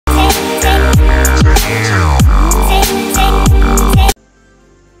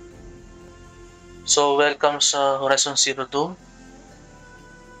So, welcome sa Horizon Zero Dawn,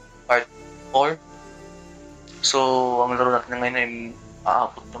 Part 4. So, ang laro natin ngayon ay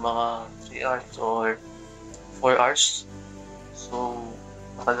aabot ng mga 3 hours or 4 hours. So,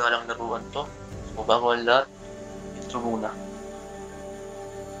 makagalang laruan to. So, bago ang lahat, intro muna.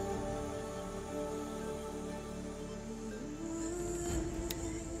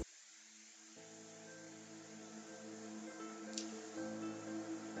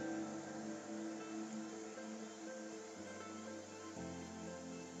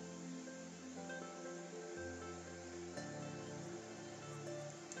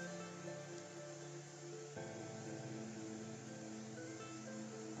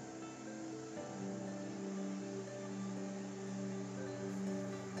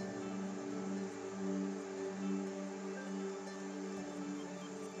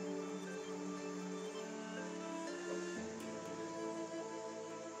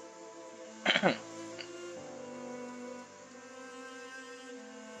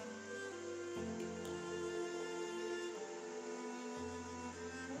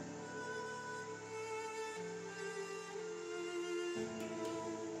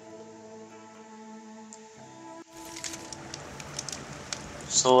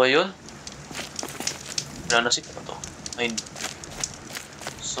 So, ayun. Wala na si to. Ayun.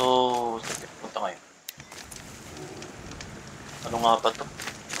 So, punta ngayon. Ano nga ba to?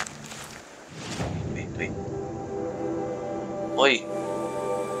 Wait. Hoy!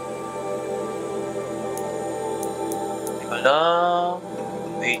 Teka lang.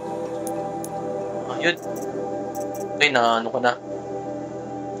 Wait. Ayun. Okay, na ano ko na.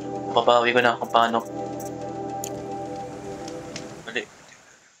 Mababawi ko na kung paano. Mali.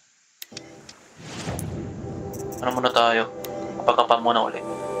 Ano muna tayo? Kapag-kapa muna ulit.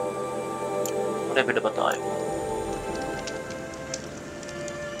 Level na ba tayo?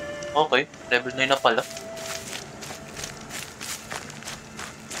 Okay, level 9 na pala.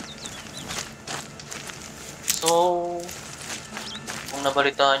 So, kung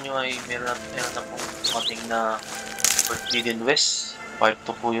nabalitaan nyo ay meron na pong ating na Forbidden West. Part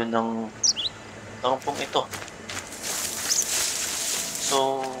 2 po yun ng pong ito.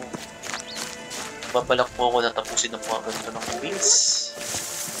 So, babalak po ako na tapusin na po ang ganito ng base.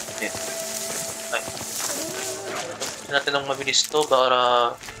 Ayan. Ay. Tapusin natin ng mabilis to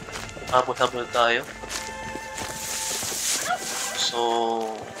para habol-habol tayo. So,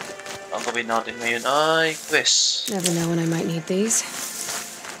 ang gawin natin ngayon ay quest. Never know when I might need these.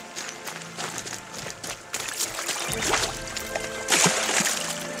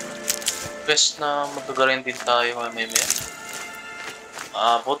 Quest na magagaling din tayo mamaya.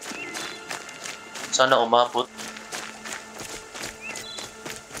 Maabot. Sana umabot.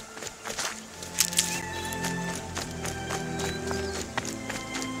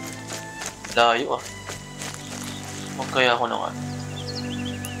 Layo ah. Huwag kaya ako naman.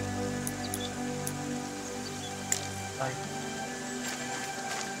 Ay.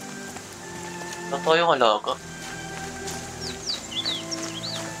 Ano tayong alaga?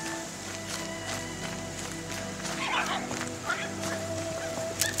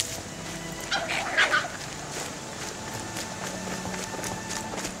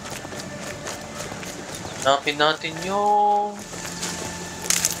 Hanapin natin yung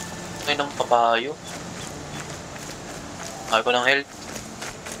ng papayo. Ayaw ko ng health.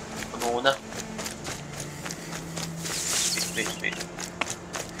 Puno na. Wait.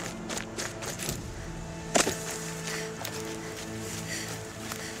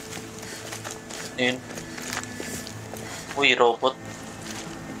 Yun. Uy, robot.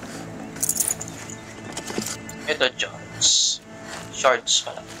 Ito, shards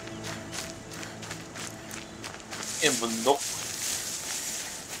pala. Yung bundok.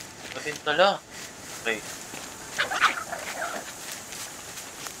 Kapin pala. Okay.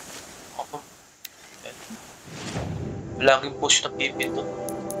 Ako. Laging push na pipit to.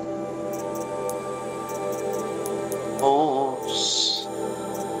 Oh.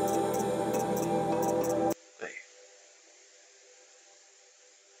 Okay.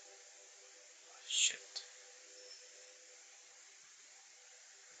 Shit.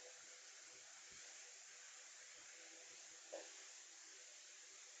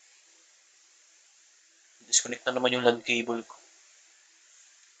 Disconnect na naman yung LAN cable ko.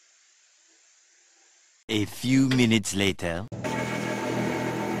 A few minutes later.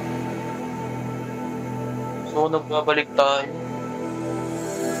 So, nagbabalik tayo.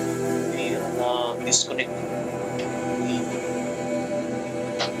 Mayroon na disconnect.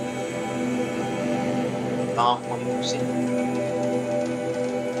 Baka ko yung sin.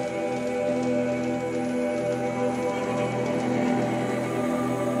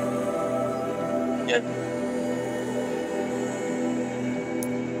 yan.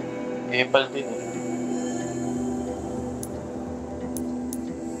 Epal din eh.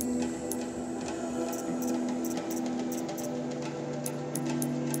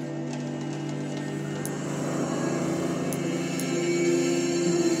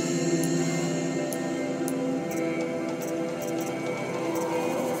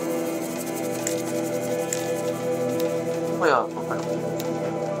 Kaya ako ano?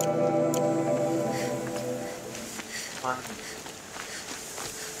 Ano?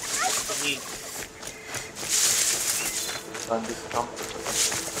 Ini bandit kamu.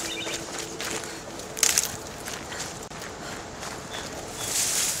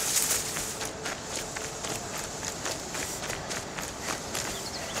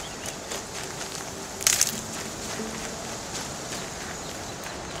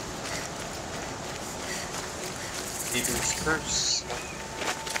 Curse.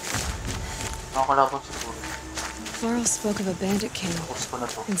 Nakakalaban siguro. Varl spoke of a bandit camp Tapos ko na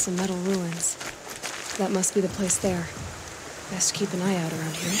to. and some metal ruins. That must be the place there. Best keep an eye out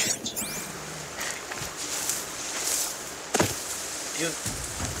around here. Yun.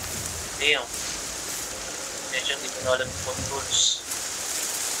 Damn. Medyo hindi ko na alam yung controls.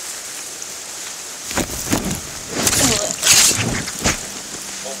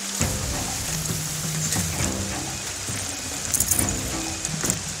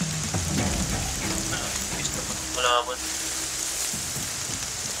 Kalaban.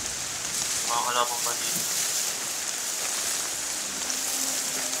 Mga kalaban pa dito.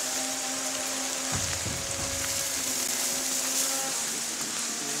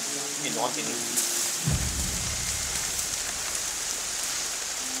 Hindi ko tingin.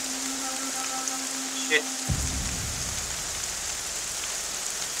 Shit.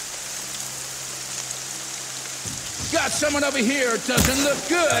 Got someone over here. Doesn't look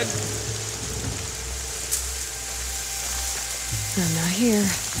good. I'm not here.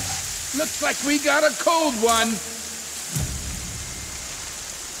 Looks like we got a cold one.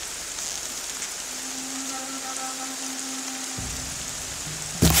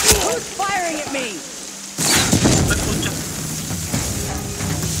 Who's firing at me?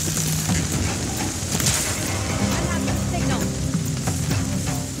 I have the signal.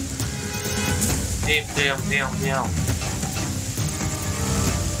 Damn.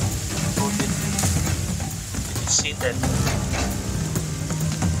 Oh, did you see that?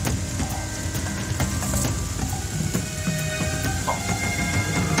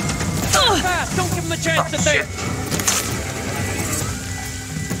 Fast! Don't give him a chance to think!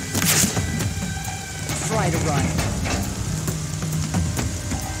 Try to run.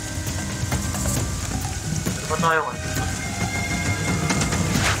 Ano ba tayo man?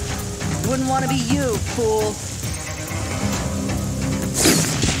 Wouldn't want to be you, fool.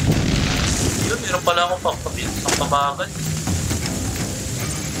 Yun, meron pala akong pampabagal.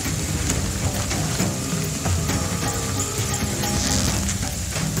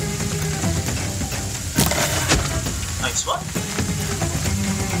 Nice one.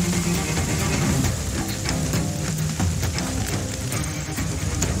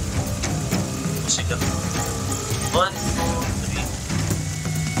 Sige. 1, 2, 3.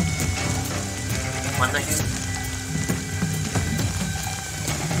 Manay.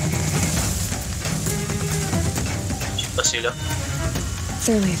 Cheat pa sila.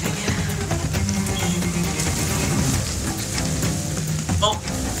 They're leaving. Oh!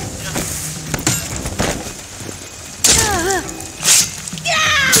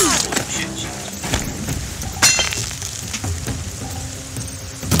 Shit.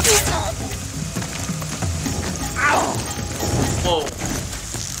 Whoa.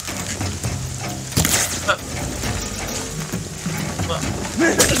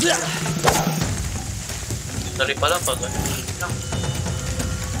 Dali pala pag ano.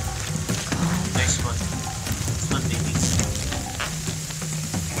 Nice one. Nice one, baby.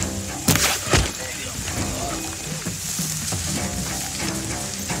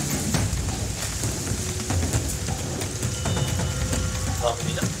 Bago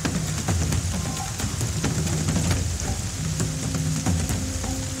nila.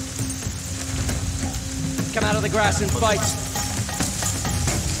 Come out of the grass and fight.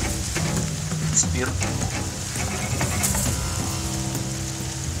 Spear.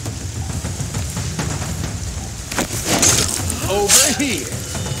 Over here.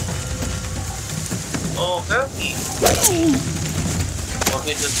 Oh, Kirky.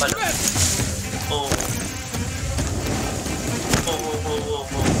 Okay, dun pala. Oh. Oh.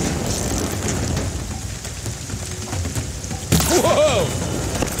 Whoa!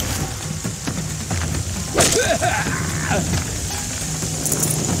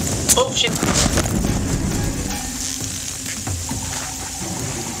 Oh shit!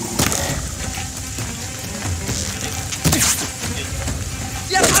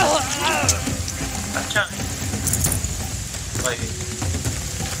 Gotcha! Okay.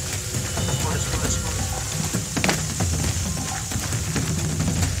 Let's go.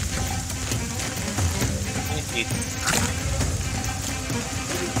 Wait.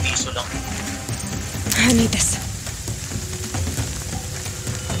 Piso lang. I need this.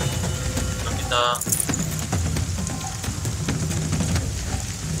 Kita.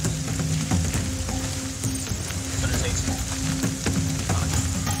 Sana sa isa.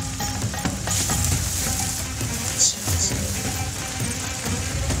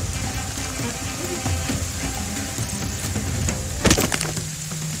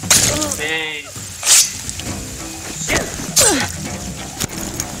 Hey.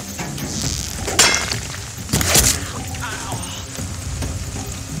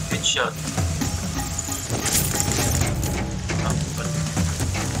 Good shot.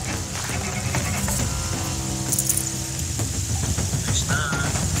 Nice na.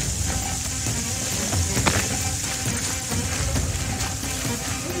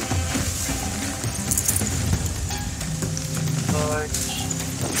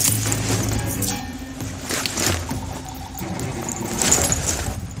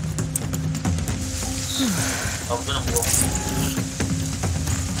 Ako na po.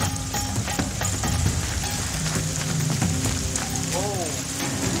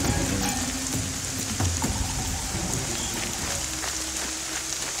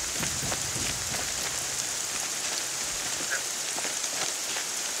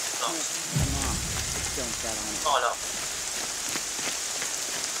 Wala.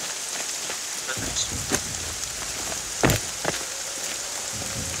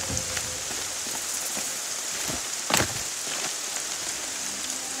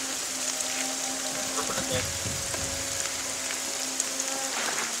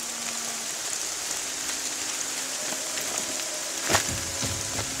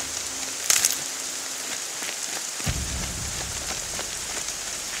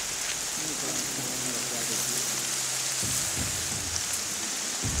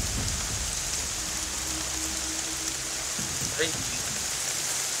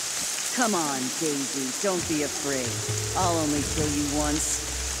 Come on, Daisy. Don't be afraid. I'll only kill you once.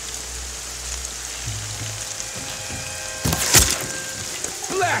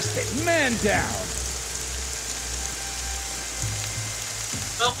 Blast it! Man down!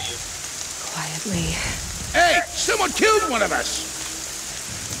 Help you. Quietly. Hey! Someone killed one of us!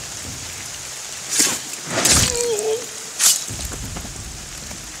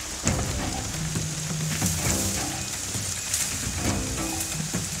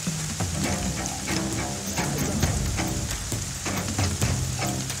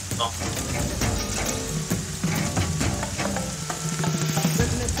 No.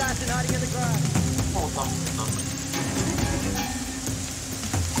 There's an assassin hiding in the grass. Oh, no.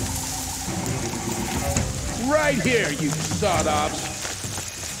 Right here, you sawed-offs!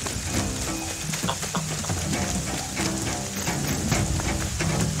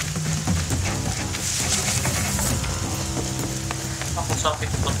 Ako sakit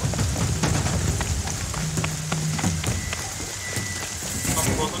ko to.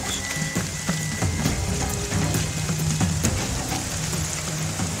 Ako ba ito?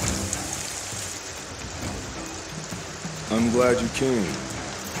 I'm glad you came.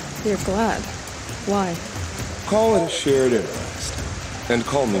 You're glad. Why? Call it a shared interest. And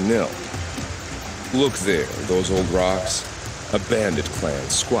call me Nil. Look there, those old rocks. A bandit clan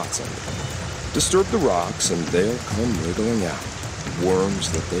squats under them. Disturb the rocks and they'll come wriggling out.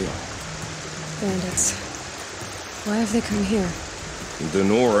 Worms that they are. Bandits. Why have they come here?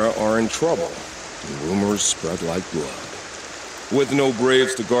 Denora are in trouble. Rumors spread like blood. With no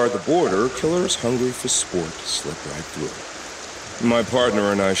braves to guard the border, killers hungry for sport slip right through. My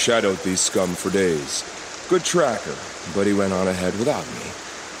partner and I shadowed these scum for days. Good tracker, but he went on ahead without me.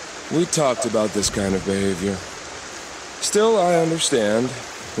 We talked about this kind of behavior. Still, I understand.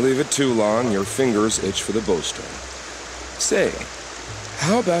 Leave it too long, your fingers itch for the bowstring. Say,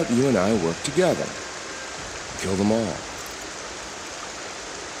 how about you and I work together? Kill them all.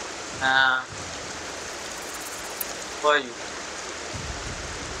 Who are you?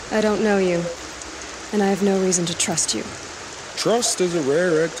 I don't know you, and I have no reason to trust you. Trust is a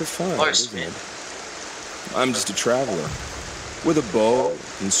rare egg to find, isn't Horseman. it? I'm just a traveler, with a bow,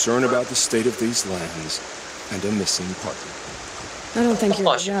 concern about the state of these lands, and a missing partner. I don't think you're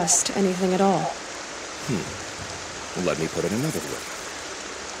Horseman. just anything at all. Let me put it another way.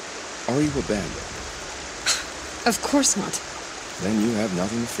 Are you a bandit? Of course not. then you have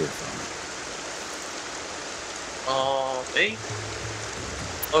nothing to fear from me. Okay.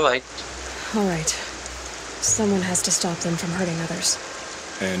 Alright. All right. Someone has to stop them from hurting others.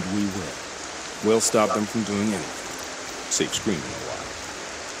 And we will. We'll stop them from doing anything. Save screaming a while.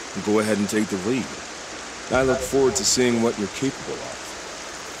 Go ahead and take the lead. I look forward to seeing what you're capable of.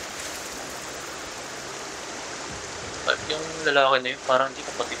 At yung lalaki na yun, parang hindi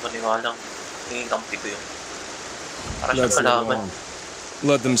ko pati maniwalang hinging kampi ko yun. Para siyang Let's let kalaban. alone.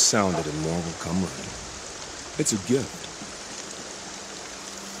 Let them sound it and more will come running. It's a gift.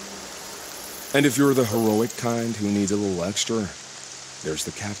 And if you're the heroic kind who needs a little extra, there's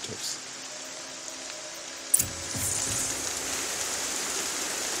the captives.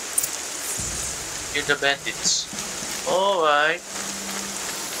 You're the bandits. Alright.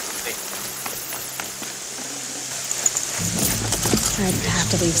 Okay. I'd have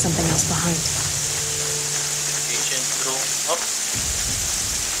to leave something else behind. Ancient room up.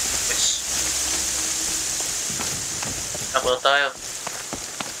 Yes. Napunta tayo.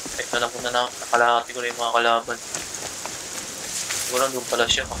 Alam ko na nakalahati ko na yung mga kalaban. Siguro doon pala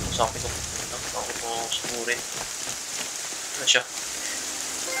siya. Ako sa akin ako sumurin. Ano siya?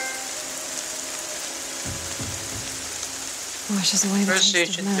 Washes away the First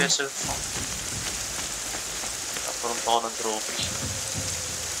taste of agent mud. vessel. Nakaroon pa ako ng trophy.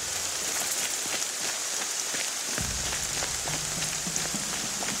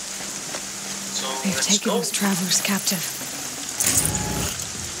 So, They've let's taken go. those travelers captive.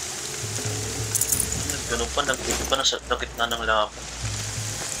 Ganun pa, nagdito pa na sa gitna ng laban.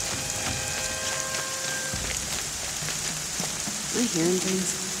 Am I hearing things?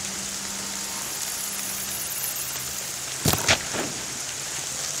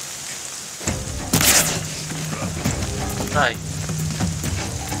 Ay,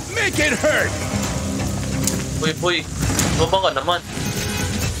 Make it hurt! boy, baba ka naman.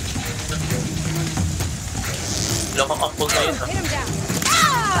 Wala kang ambog na yun, ha?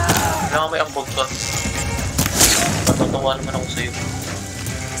 Wala kang may ambog ka. Matutuwa naman ako sa'yo.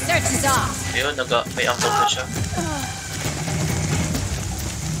 Search is off. Ayun, may ambog na siya.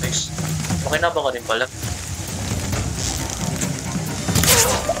 Nice. Makinaba ka rin pala.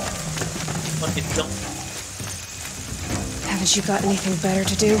 Bakit lang? Haven't you got anything better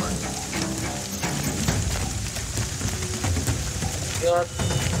to do? Kaya,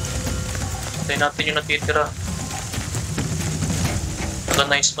 patay natin yung natitira.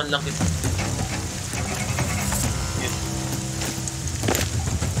 Nice man lang ito. Yun.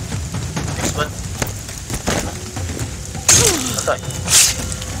 Nice man. Patay.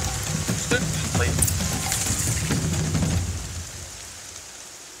 Good. Patay.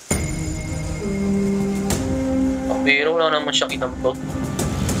 Pero wala naman siyang inampag.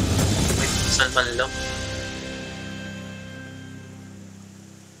 May pisan man lang.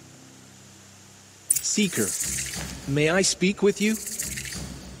 Seeker, may I speak with you?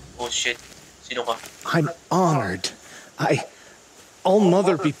 Oh shit. Sino ka? I'm honored.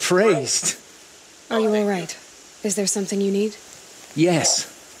 All-Mother be praised. Are you all right? Is there something you need? Yes.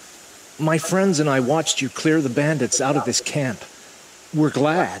 My friends and I watched you clear the bandits out of this camp. We're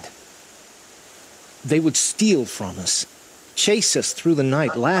glad. They would steal from us, chase us through the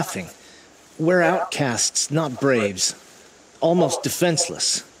night laughing. We're outcasts, not braves. Almost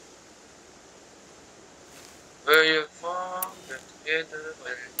defenseless. Where you from? Get together.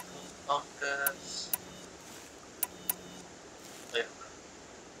 Where you from? Outcasts. Ayun.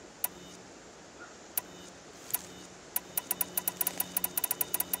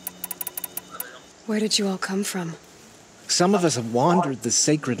 Where did you all come from? Some of us have wandered the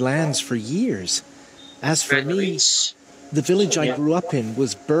sacred lands for years. As for Red me, Raids. the village I grew up in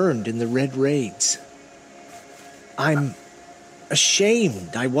was burned in the Red Raids. I'm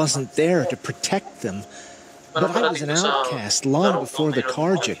ashamed I wasn't there to protect them, but I was an outcast long before the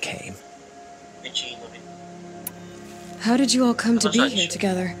Karja came. How did you all come to be here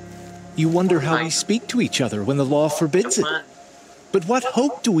together? You wonder how we speak to each other when the law forbids it. But what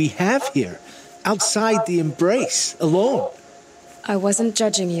hope do we have here, outside the embrace, alone? I wasn't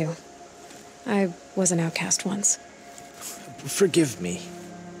judging you. I was an outcast once. Forgive me.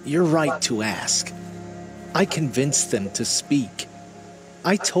 You're right to ask. I convinced them to speak.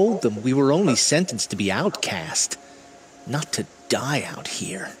 I told them we were only sentenced to be outcast, not to die out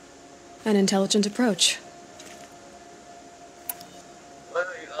here. An intelligent approach.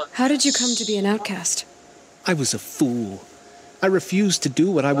 How did you come to be an outcast? I was a fool. I refused to do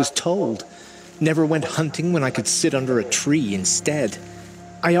what I was told. Never went hunting when I could sit under a tree instead.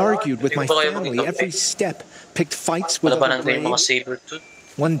 I argued with my family every step, picked fights with other braves.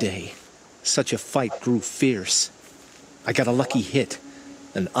 One day, such a fight grew fierce. I got a lucky hit,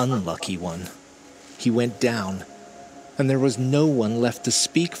 an unlucky one. He went down, and there was no one left to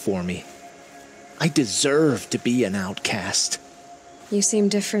speak for me. I deserve to be an outcast. You seem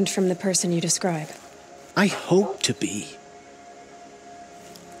different from the person you describe. I hope to be.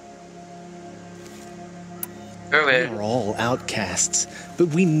 We are all outcasts,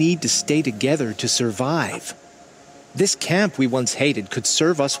 but we need to stay together to survive. This camp we once hated could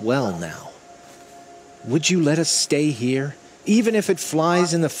serve us well now. Would you let us stay here, even if it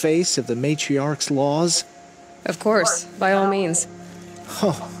flies in the face of the matriarch's laws? Of course, by all means.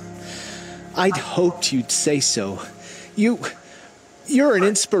 Oh, I'd hoped you'd say so. You're an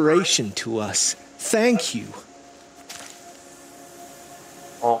inspiration to us. Thank you.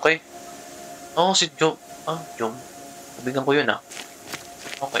 Okay. Oh, si Jom. Jom. Kabigan ko yun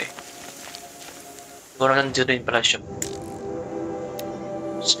Okay. Siguro nandiyo rin pala siya.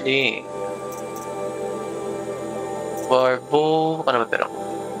 Sling. Barbo. Ano ba pera ko?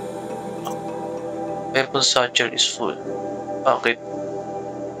 Weapon satchel is full. Bakit?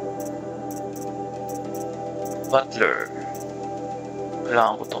 Butler.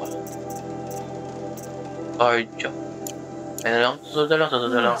 Kailangan ko to. Cardio. Ayun na lang. Susunod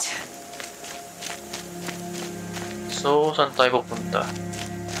na lang. So, saan tayo pupunta?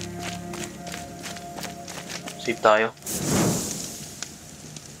 Save tayo.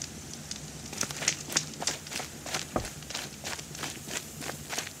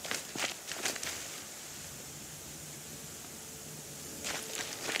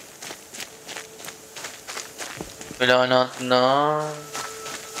 Kailangan natin na...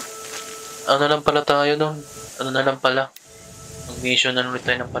 Ano lang pala tayo doon? Ano na lang pala? Mag-mission na ulit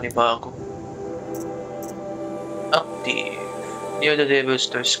tayo ng panibago. Active. Near the Devil's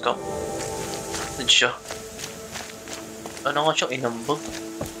Stairs Camp. Saan siya? Ano nga siyang inambag?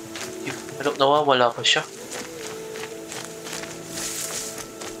 Pero nawawala pa siya.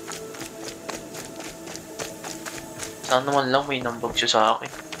 Saan naman lang may inambag siya sa akin?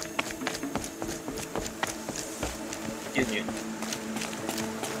 Yun.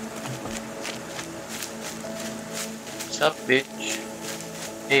 What's up, bitch?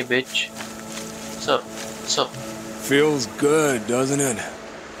 Hey, bitch. What's up? Feels good, doesn't it?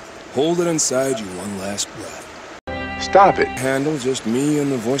 Hold it inside you one last breath. Stop it. Handle just me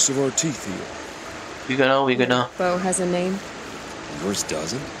and the voice of our teeth here. We gonna. Bo has a name? Yours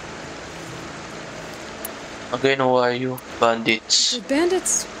doesn't? Again, who are you? Bandits. Did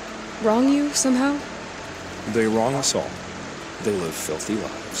bandits wrong you somehow? They wrong us all. They live filthy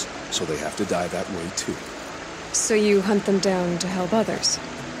lives, so they have to die that way too. So you hunt them down to help others?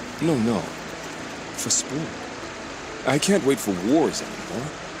 No. For sport. I can't wait for wars anymore.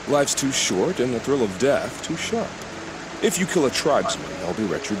 Life's too short and the thrill of death too sharp. If you kill a tribesman, there'll be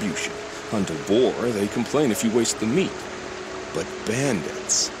retribution. Hunt a boar, they complain if you waste the meat. But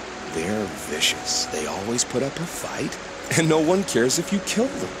bandits, they're vicious. They always put up a fight, and no one cares if you kill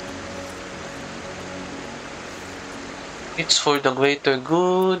them. It's for the greater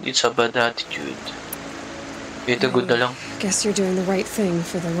good. It's a bad attitude. Greater good na lang. Guess you're doing the right thing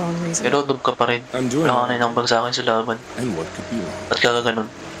for the wrong reason. Pero dub ka pa rin. I'm doing Wala ka na inambag sa akin sa laban. And what could be wrong? Ba't ka ganun?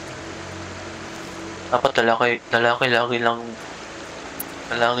 Dapat lalaki lalaking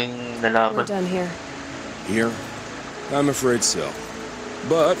We're lalaban. done here. Here? I'm afraid so.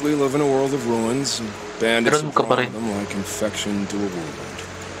 But we live in a world of ruins, and bandits Pero have dub ka pa brought rin. them like infection to a wound.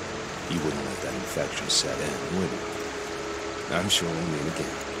 You wouldn't let that infection set in, would you? I'm sure we'll meet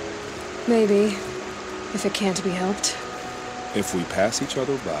again. Maybe. If it can't be helped. If we pass each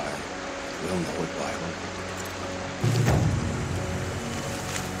other by, we'll know it by heart.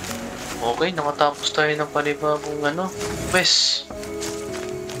 Okay, nakatapos tayo ng panibagong quest.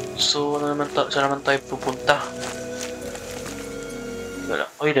 So, saan naman tayo pupunta? Wala.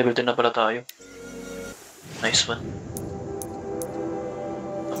 Uy, level 10 na pala tayo. Nice one.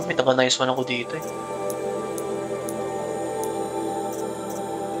 May taga-nice one ako dito eh.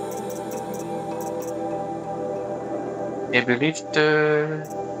 Heavy lifter,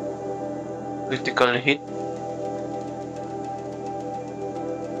 critical hit,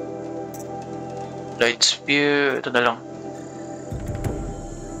 light spear, ito na lang.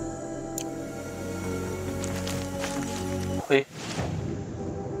 Okay.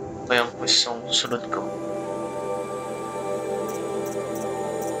 Kaya ang quest ang susunod ko.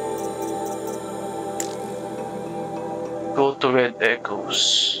 Go to Red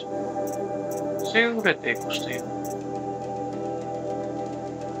Echoes. So yung Red Echoes na yun.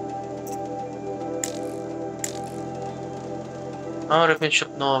 Repaint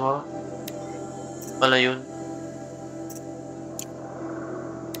shop Nova. Pala yun.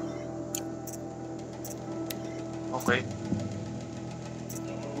 Okay.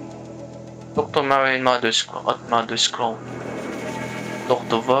 Talk to Marian Mother's at Mother's Crown. Talk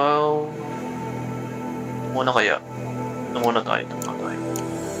to Val. Muna kaya? Ito muna tayo.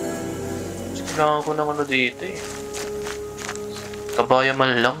 Kailangan ko ng ano dito eh. Kabaya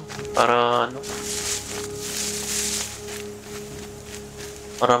man lang. Para ano.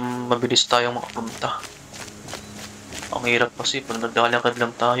 Para mabilis tayong makapunta. Ang hirap kasi pag naglalakad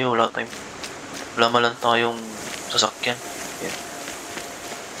lang tayo, wala man lang tayong sasakyan. Yan.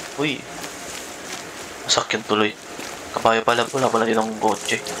 Uy. Sasakyan tuloy. Kabaya pala, wala pala din ang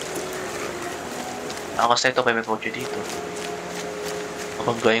kotse. Nakas na ito kaya may kotse dito.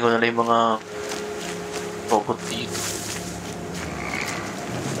 Kapag ko na lang yung mga robot dito.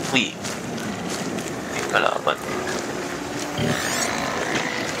 Uy. May kalaban.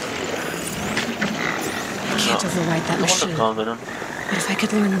 I can't override that machine. But if I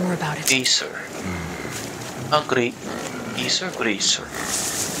could learn more about it. Acer. Great. Acer, Gracer.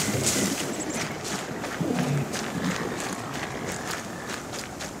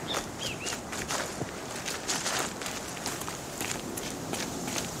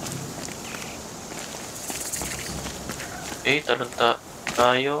 Okay, talon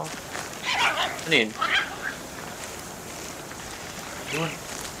tayo. Ano yun? Yun.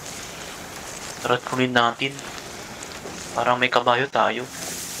 Tara't kunin natin. Parang may kabayo tayo.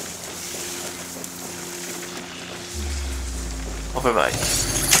 Override.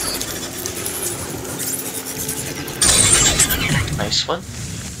 Nice one.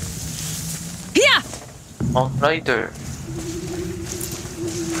 Yeah! Mount Rider.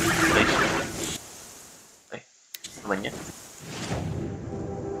 Nice. Okay. Naman yan.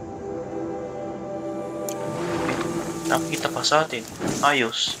 Nakita pa sa atin.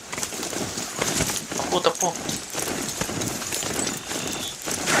 Ayos. Tapo.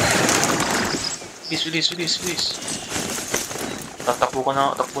 Bilis. Takbo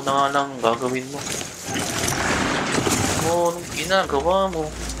na nga lang. Gagawin mo. Anong ginagawa mo?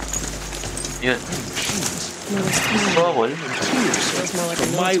 Yun. Bawal.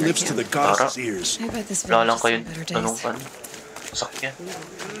 From my lips to the gods' ears. Wala lang kayong tanong pa. Sakyan.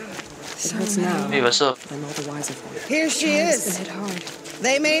 Hey, what's up? Here she is.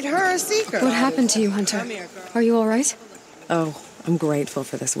 They made her a seeker. What happened to you, Hunter? Are you all right? Oh, I'm grateful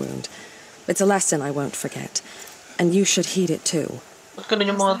for this wound. It's a lesson I won't forget. And you should heed it too. Ba't ganun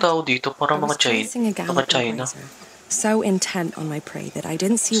yung mga tao dito? Parang mga China. So intent on my prey that I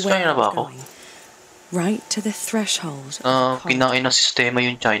didn't see where I was going. Right to the threshold. Kinain ng sistema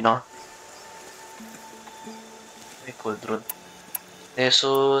yung China. May cauldron.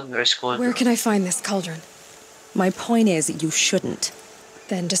 Lesson, where's cauldron? Where can I find this cauldron? My point is, you shouldn't.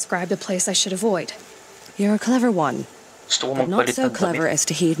 Then describe the place I should avoid. You're a clever one. Gusto ko But not magpalit so ng clever damit. as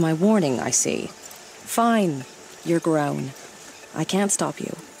to heed my warning, I see. Fine. You're grown. I can't stop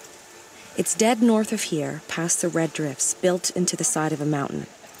you. It's dead north of here, past the red drifts, built into the side of a mountain.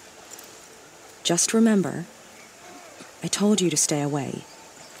 Just remember, I told you to stay away.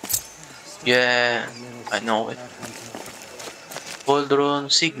 Yeah, I know it. Cauldron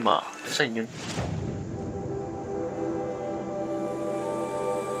Sigma. Saan yun?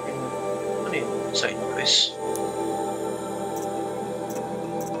 Ano yun? Side quest.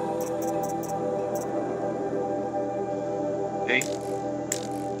 Okay.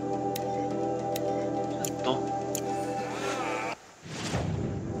 Saan to?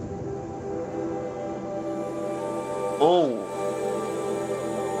 Oh!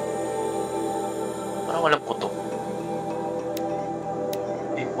 Parang alam ko to.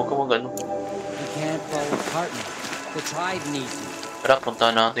 Huwag ka mag-ano. You can't fall apart. The tribe needs you. Tara,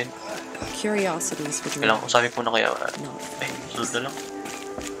 puntahan natin. Curiosities for Kailangan ko sabi po na kaya. No. Sunod na lang.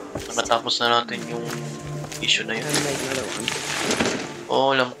 So, natapos na natin yung issue na yun.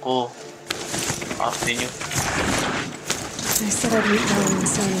 Oo, alam ko. After nyo. I said I'd meet Val and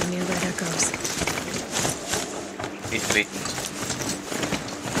Sonia near where that goes. Wait.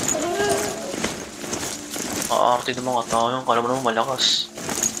 Aarte ng mga tao yun. Kala mo naman malakas.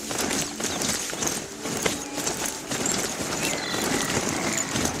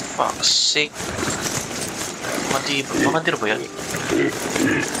 Fuck's sake. Makadir ba yan?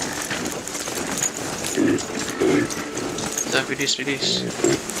 Bilis.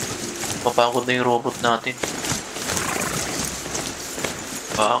 Papagod na yung robot natin.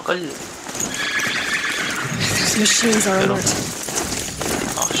 Bakal. These machines are alert.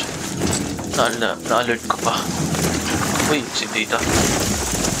 Na-alert ka pa. Uy, si Data.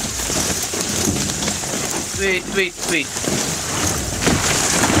 Wait.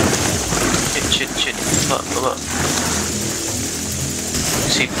 Shit. Baba.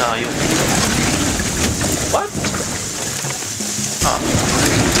 Save tayo. What?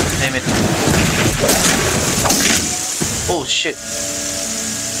 Damn it. Oh shit.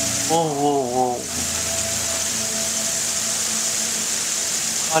 Whoa.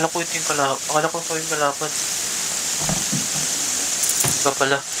 Akala ko ito yung kalaban. Ikaw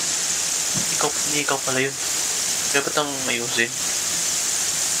pala. Hindi ikaw pala yun. Kaya ba't ang ayusin?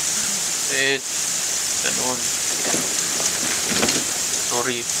 Ganun.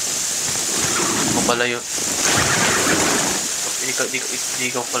 Sorry. Ikaw pala yun. Hindi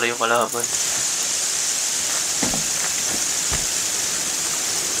ikaw pala yung kalaban.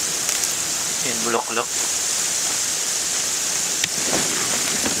 Yan, bulaklak.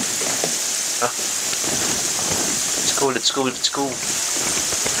 Let's go.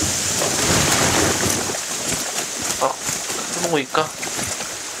 Oh, tumuwi ka.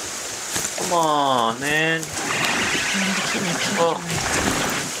 Come on, man. Oh.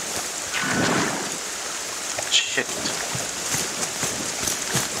 Shit.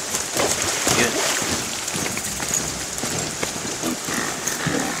 Yun.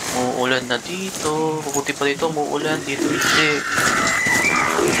 Muulan na dito. Buti pa dito, muulan. Dito, hindi.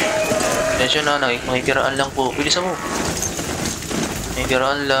 Yan siya na, nakikiraan lang po. Bilisan mo.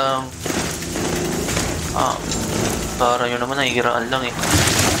 Nakikiraan lang. Para nyo naman, nakikiraan lang eh.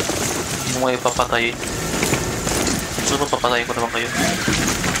 Hindi mo kayo papatayin. So, papatayin ko naman kayo.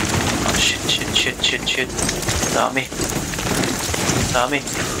 Shit. Dami.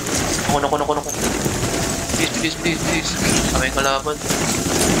 Ako. Please. Kami yung kalaban.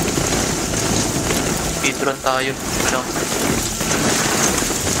 Speedrun tayo. Lang.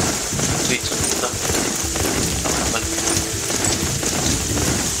 Wait, saan ito?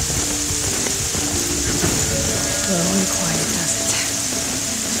 Slow and quiet does it.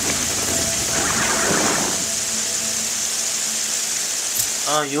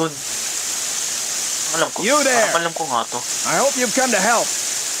 Yun. You there! Alam ko nga to. I hope you've come to help,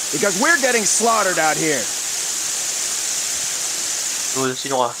 because we're getting slaughtered out here. Cool,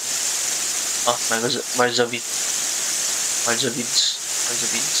 sino ka? Marzavids.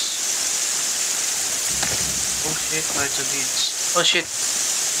 Oh shit, Marzavids. Oh shit.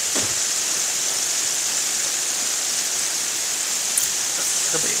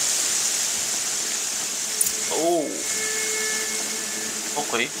 Ano ba yun? Oh.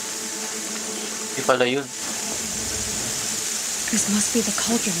 Okay. Di pala yun. This must be the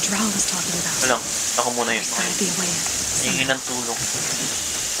cauldron Drow was talking about. Walang, ako muna yun. There's gotta be a way in. Hingin ng tulong.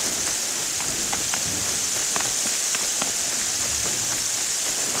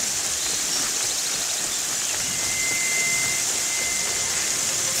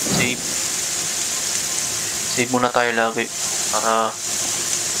 Save muna tayo lagi para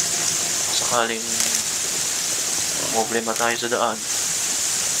sakaling problema tayo sa daan.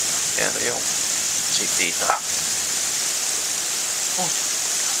 Pero yung save data. Oh,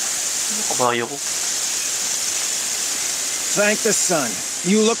 ano kabayo ko? Thank the sun.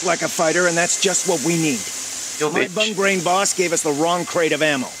 You look like a fighter, and that's just what we need. My bung-brain boss gave us the wrong crate of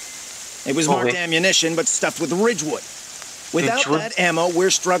ammo. It was marked ammunition, but stuffed with Ridgewood. Without that ammo, we're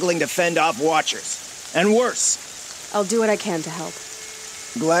struggling to fend off Watchers. And worse. I'll do what I can to help.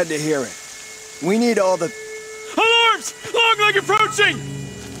 Glad to hear it. We need all the... Alarms! Long approaching!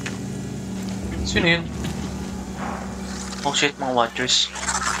 Sino yun? Oh shit, mga Watchers.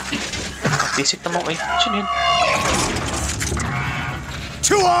 Basic naman eh. Sino yun?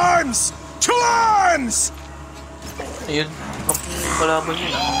 2 arms! 2 arms! Ayun. Kalaban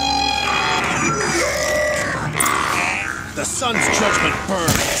yun. The sun's judgment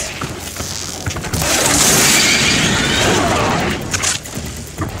burns.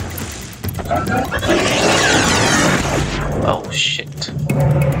 Oh shit.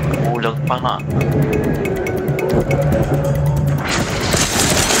 Ulag pa nga.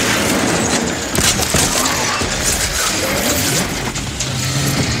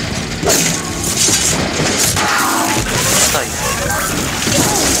 Patay.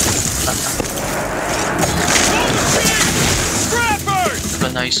 A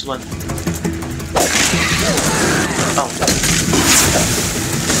nice one. Oh.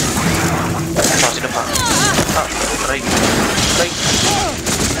 Sila pa. Right.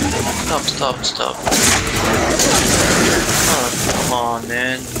 Stop. Oh, come on,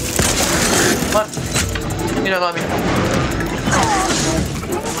 man. What? Anong ginagamit mo?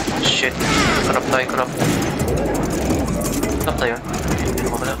 Shit. Karap tayo. Hindi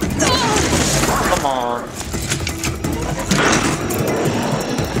mo pala. Come on.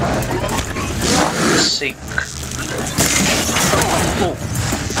 Sick. Oh.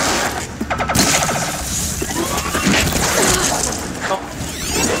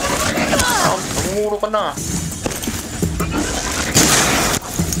 Namumuro ka na.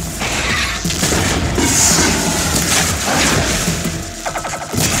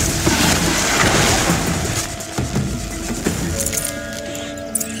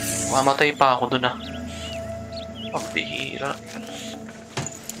 Mamatay pa ako dun ah. Ang bihira.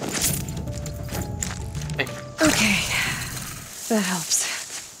 Ay. Okay. That helps.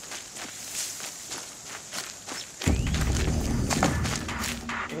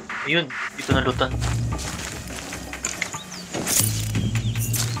 Ayun, dito na lutan.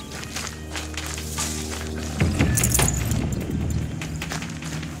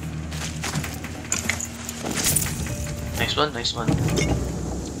 Nice one, nice one.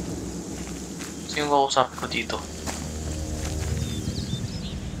 Sino yung kausapin ko dito?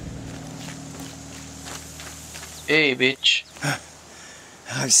 Hey, bitch.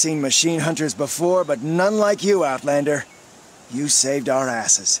 I've seen machine hunters before, but none like you, Outlander. You saved our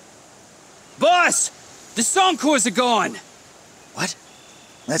asses. Boss! The Soncors are gone! What?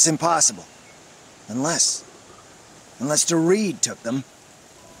 That's impossible. Unless DeReed took them.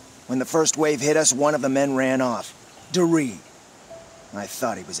 When the first wave hit us, one of the men ran off. DeReed. I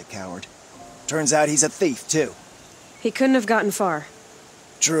thought he was a coward. Turns out he's a thief, too. He couldn't have gotten far.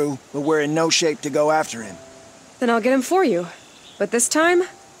 True, but we're in no shape to go after him. Then I'll get him for you. But this time,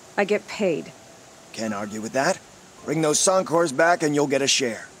 I get paid. Can't argue with that. Bring those Soncors back and you'll get a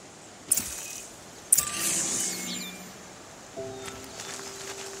share.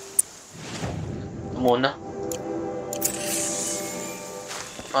 Muna.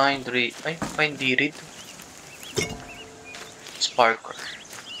 Find D-Read. Sparker.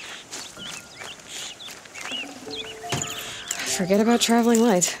 Forget about traveling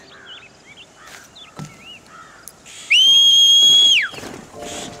light.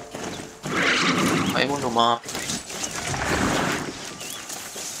 Ayaw mo lumapit.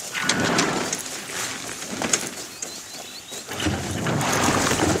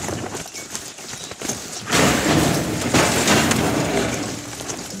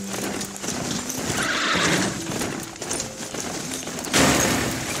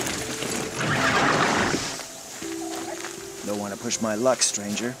 Don't want to push my luck,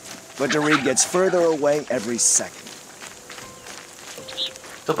 stranger, but DeReed gets further away every second.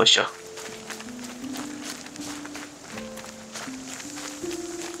 Ito ba siya?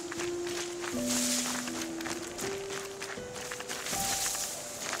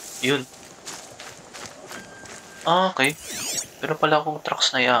 Yun. Ah, okay. Pero pala akong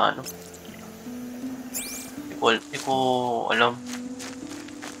trucks na yan, ano. Hindi ko alam.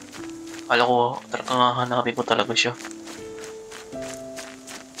 Kala ko, talagang hahanapin ko talaga siya.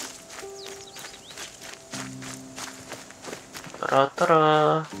 Tara, tara.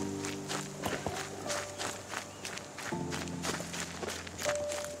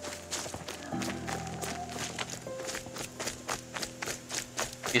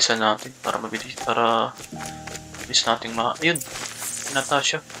 Isa natin para mabilis nating ayun,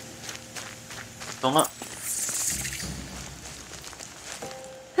 Natasha. Ito nga.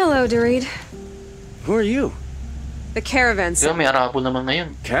 Hello, DeReed. Who are you? The caravan. Kaya may Arabo naman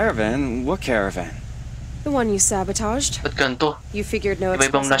ngayon. Caravan? What caravan? The one you sabotaged. Ba't ganito? You figured no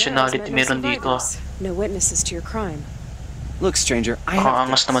Iba-ibang nationality meron dito. No witnesses to your crime. Look, stranger, I have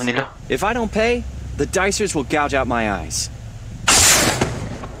angas naman nila. If I don't pay, the dicers will gouge out my eyes.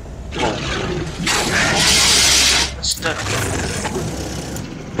 Whoa. What's that?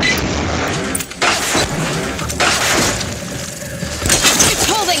 It's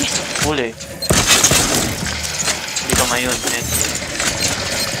holding! Huli. Hindi ka ngayon, man.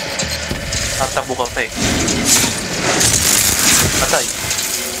 Tatakbo ka pa eh. Patay.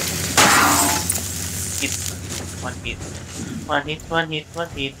 Hit. One hit. One hit, one hit,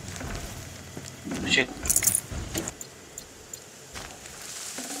 one hit. Shit.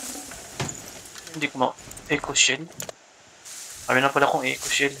 Hindi ko echo shell. Kami na pala kung echo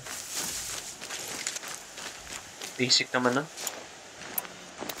shell. Basic naman nun.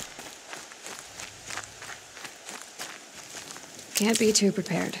 Can't be too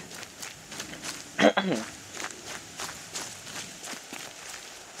prepared.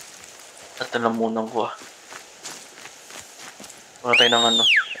 At nalamunan ko ah. Wala tayo ng ano.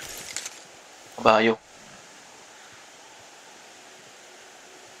 Kabayo.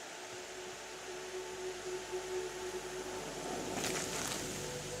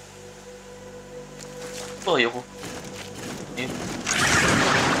 Kabayo ko. Ayun.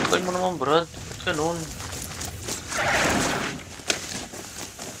 Kaya mo naman, Brad. Ba't ganun?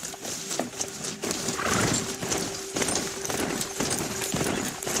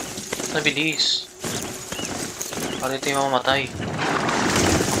 Nabilis. Para ito yung mamatay.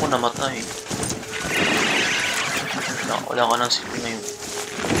 Ako namatay. Wala ka ng sipi ngayon.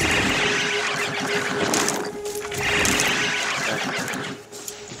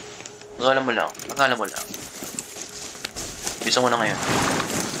 Akala mo lang. Bisa mo na ngayon.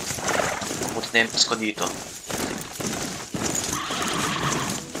 Buti na yung ko dito.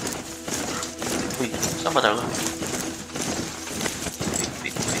 Uy, saan ba talaga?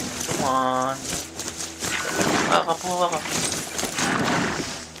 Wait. Come on. Baka.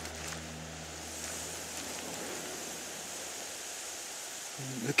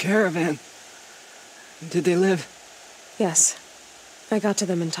 The caravan. Did they live? Yes. I got to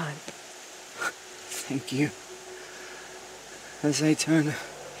them in time. Thank you. As I turn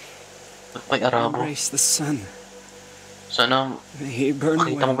to embrace the sun. Sana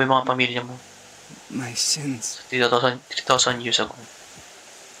makita mo ba yung mga pamilya mo? My sins. 3,000 years ago.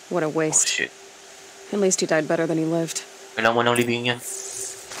 What a waste. Oh, shit. At least he died better than he lived. Kailangan mo nang libing yan.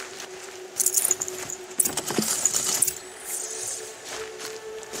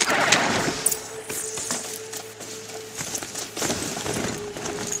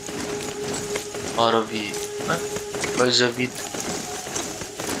 Aravid. Barzavid.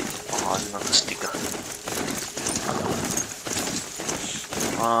 Ano ng kastika.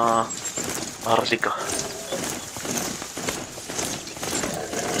 Arlika.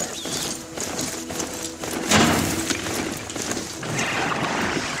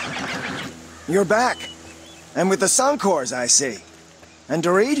 You're back. And with the Suncors, I see. And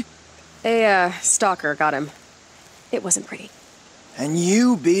Dorit? A, stalker got him. It wasn't pretty. And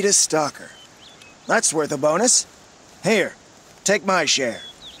you beat a stalker. That's worth a bonus. Here, take my share.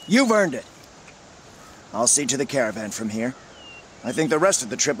 You've earned it. I'll see to the caravan from here. I think the rest of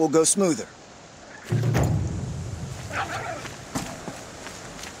the trip will go smoother.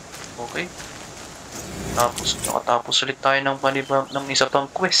 Okay. Nakatapos ulit tayo ng isa pang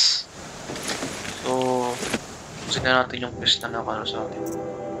quest. So, usin na natin yung quest na nakano sa atin.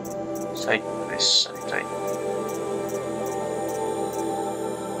 Side quest. Side.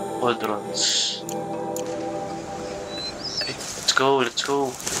 Cauldrons. Okay, let's go.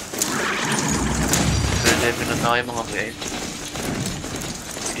 Level na tayo mga boy.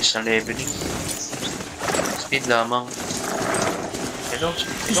 Bilis na leveling. Speed lamang. Hello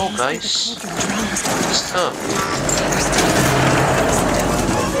guys. What's up?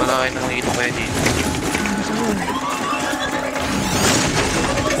 Wala kayo nakikita kayo dito.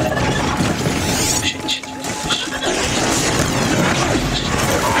 Shit.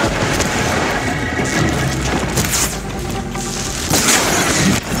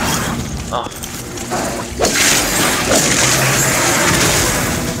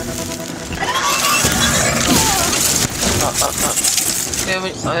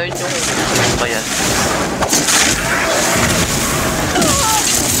 Ayaw nyo ba yan?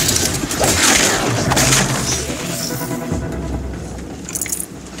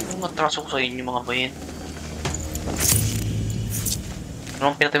 Anong atraso ko sa inyo mga bayin?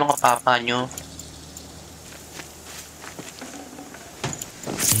 Anong pinatay mga papa nyo?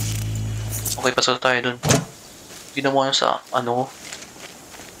 Okay, pasal tayo dun. Ginawa nyo sa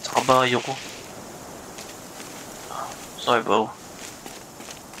sa kabayo ko. Sorry bro.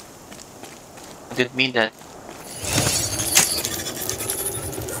 I didn't mean that.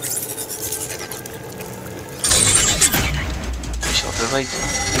 I shall provide.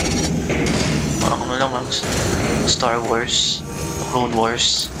 Parang lang Star Wars, Clone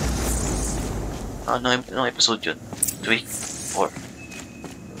Wars. Anong episode yun? 3, 4.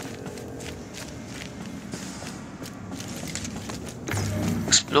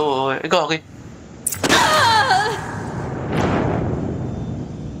 Explore. Ikaw, okay.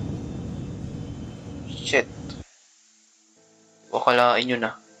 Shit. Wakalain nyo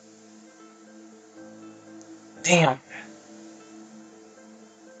na. Damn.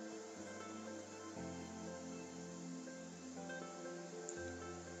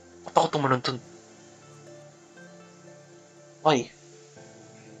 Ba't ako tumalon dun? Ay.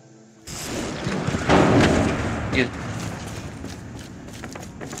 Yun.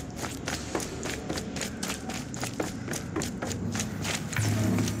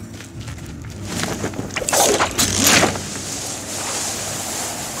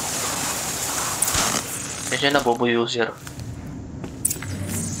 Diyan na bobo user.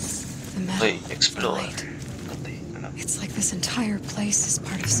 Okay, explore. It's like this entire place is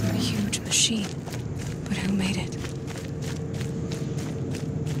part of some huge machine. But who made it?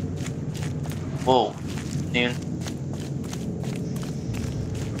 Whoa. Ano yun?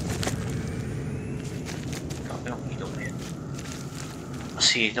 Grabe ang ilaw na yun.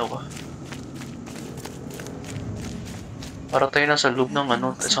 Masinaw ba? Para tayo nasa loob ng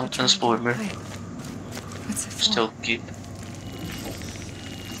isang transformer. Still cute.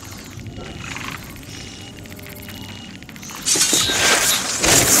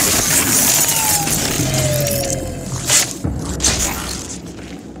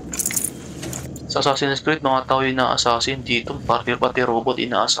 Sa Assassin's Creed, mga tao yung na-assassin. Dito, pati robot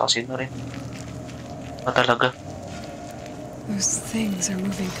ina-assassin na rin. Talaga. Those things are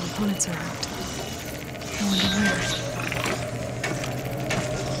moving components around. I wonder where.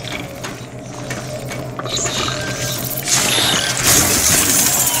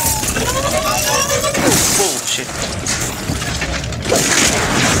 Oh, shit.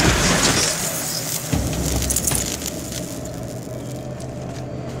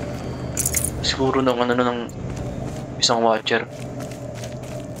 Siguro ng ng isang watcher.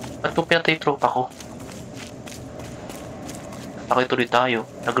 At kung pinatay tropa ko, nakituloy tayo.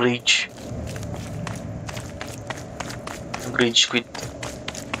 Nag-rage quit.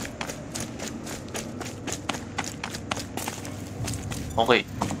 Okay,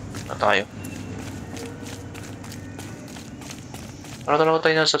 na tayo. Para talaga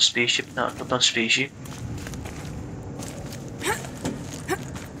tayo nasa spaceship na totoong spaceship.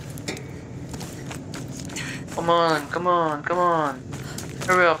 Come on.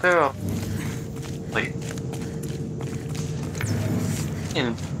 Hurry up. Wait.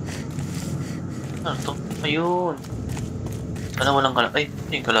 Yun. Ano to? Ayun. Sana walang kalaban. Ay,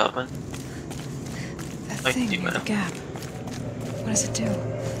 yung kalaban. That thing in the gap. What does it do?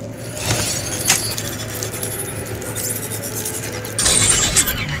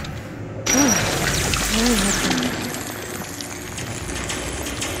 Oh, very helpful.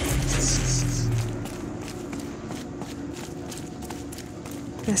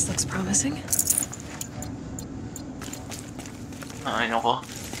 This looks promising. Ay, nako.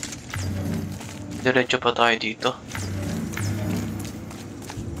 Diretso pa tayo dito.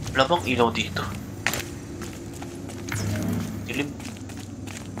 Wala bang ilaw dito? Dilim.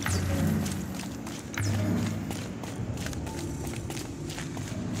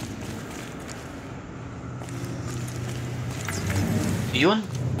 Yun.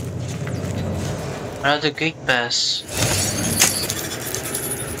 Another gate pass.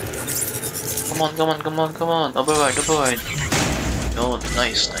 Come on. Override. No,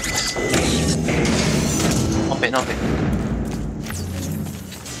 nice. Open.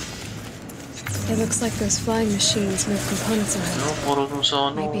 It looks like those flying machines move components around. No, puro dun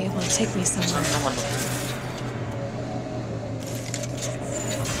sa ano. Might be able to take me somewhere. Saan naman?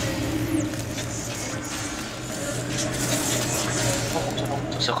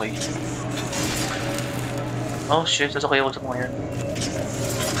 Sasakay. Oh shit, sasakay ako sa mga yan.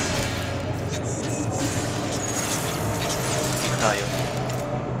 Tayo.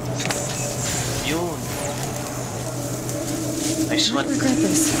 Yun. Nice one. I regret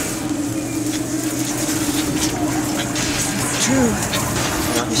this. True.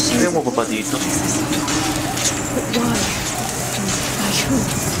 Kaya mo ba dito? But why? By who?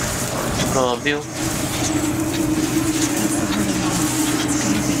 Grabe oh.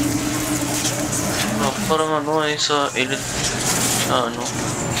 Parang ano ay sa alien na ano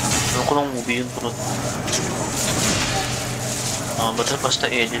ko lang movie yun puro. Basta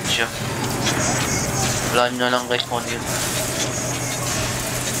alien siya. Wala nyo na lang guys kung ano yun.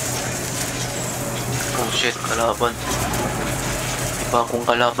 Oh shit, kalaban. Iba kung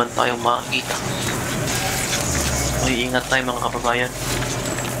kalaban tayong makakita. Mag-iingat tayo mga kababayan.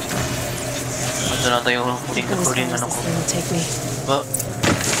 Basta na tayo huling ano ko. Ba?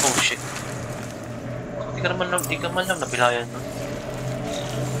 Oh shit. Di ka man lang napilayan no?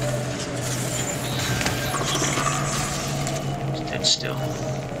 Stand still.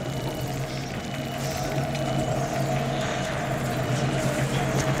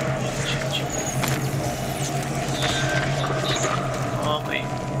 Okay.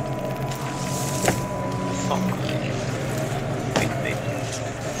 Fuck. Wait.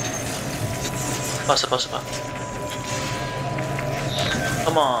 Pasa pa.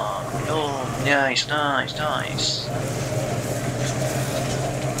 Come on. Oh, nice.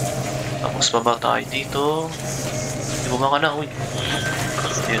 Tapos baba tayo dito. Ibaba ka na, uy.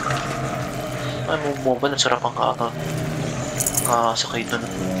 Yun. Ay, mo ba nasarap ang kakasakay doon.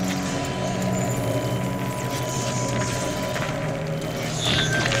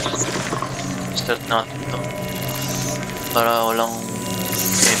 Start natin ito. Para walang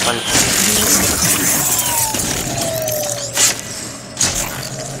nepal.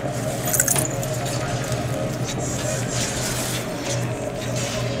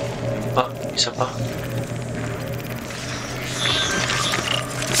 Isa pa.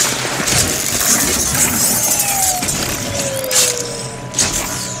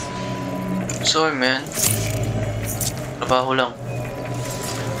 Sorry man. Trabaho lang.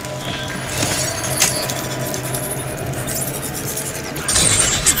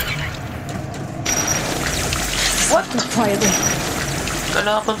 What? Quietly.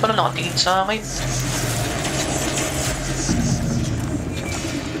 Kalaban pala nakatingin sa akin.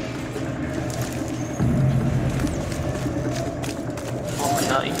 Oh,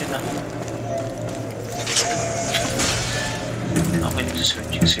 kinain yun na. Okay,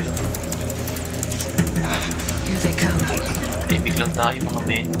 nagsisearching sila. Here they come. Ibig lang tayo mga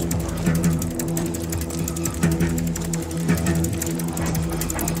men.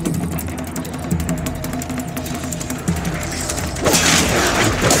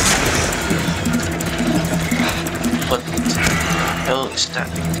 What the hell is that?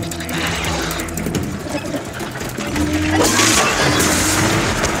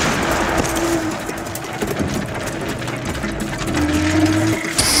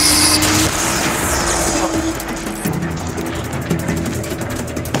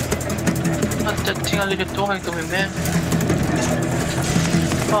 Tingnan ulit ito kayo kami, man.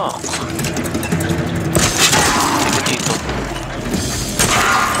 Fuck. Tingnan dito.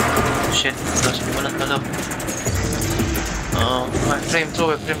 Shit, kasi walang talab.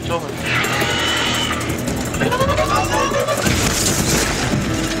 Flamethrower.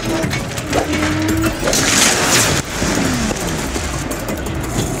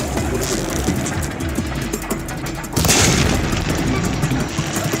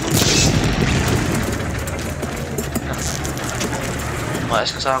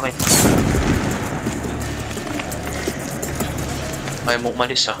 Maayos ka sa akin. May mo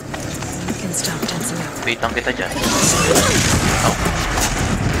umalis ah. Wait lang kita dyan. Oh.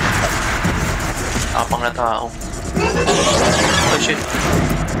 Tapang na tao. Oh shit.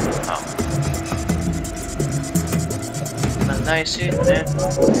 Oh. Nice it, man.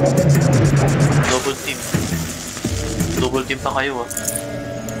 Double team pa kayo ah.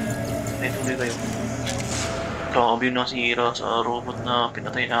 Ay, tuloy kayo. Grabe yung nasira sa robot na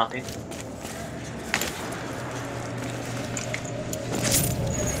pinatay natin.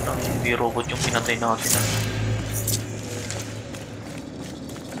 Hindi robot yung pinatay natin.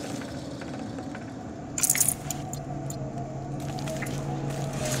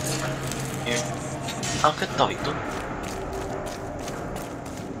 Yun. Akit daw ito.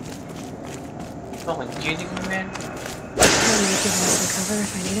 Bakit kidding mo, man? Cover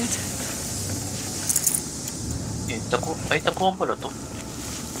if I need it. Taguan pala to.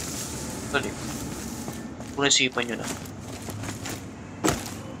 Galing. Kung nasipan nyo na.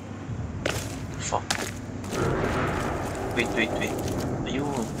 Fuck. Wait.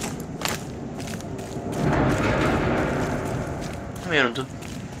 Ayun. Ano meron dun?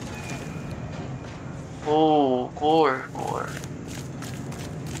 Oh, core.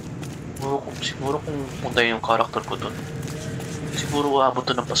 Siguro kung punta yung character ko dun. Siguro aabot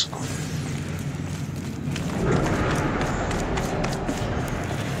to ng Pasko.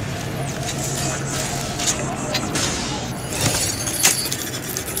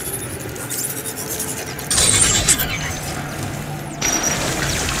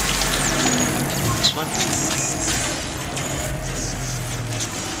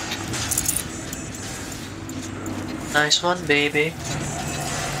 Nice one,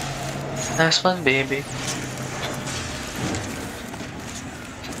 baby.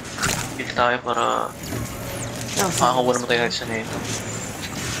 Hit tayo para makakawa naman tayo sa nito.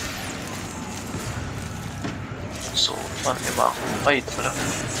 So, paano niya ba ako? Ay, ito pala.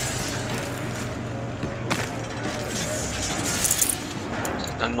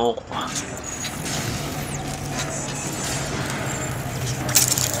 Nag-no ko pa.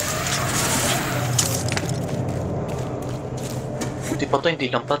 Buti pa to, hindi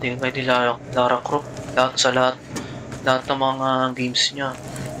lang pa din. May Lara Croft. Lahat ng mga games niya.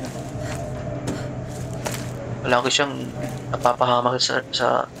 Palagi siyang napapahamak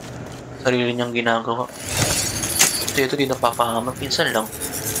sa sarili niyang ginagawa. Ito di napapahamak. Minsan lang.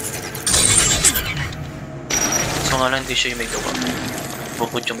 So nga lang hindi siya yung may gawa.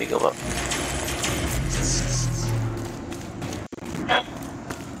 Bukod yung may gawa.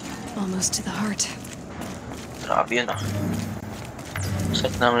 Almost to the heart. Grabe yan ah.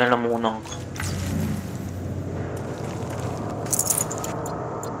 Set namin na lamunang ko.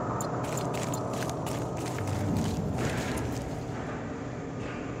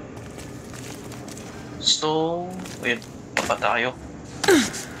 So, ayun, pa tayo.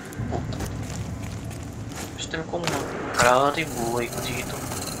 Gusto kong kalahati buhay ko dito.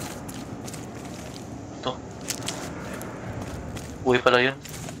 Ito. Buhay pala yun.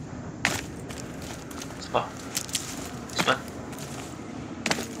 Diba?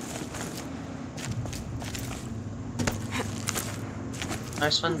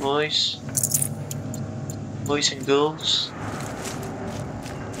 Nice one, boys. Boys and girls.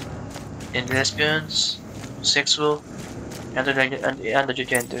 And lesbians. Sexual. and the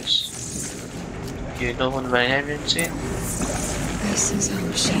Gigantes. You know what I haven't seen? This is how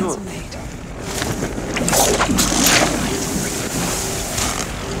machines are made.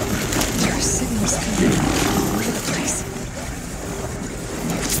 There are signals coming all over the place.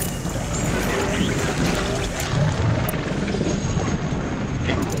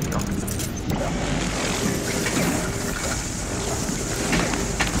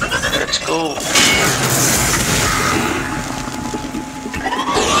 Let's go.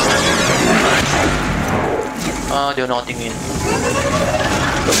 Ah, di ako nakatingin.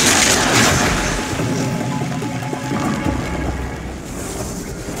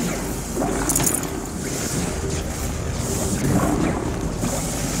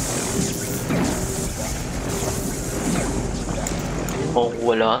 Oh,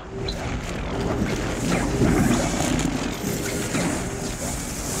 wala.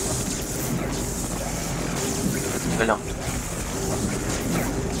 Teka lang.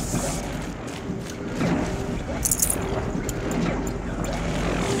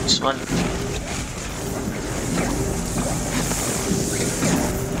 This one.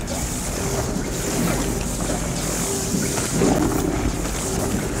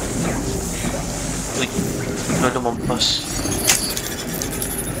 Uy, wala lumampas.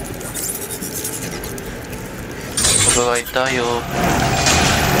 Mag-ride tayo.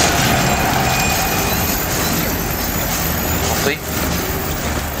 Okay.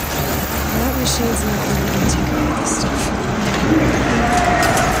 That machine's not going to integrate this stuff.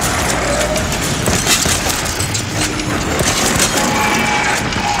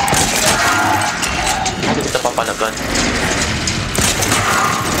 Hindi kita papalagan.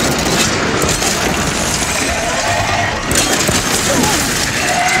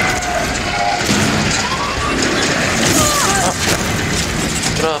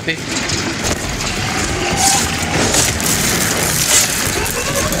 Grabe.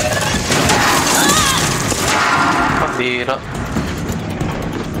 Pambira.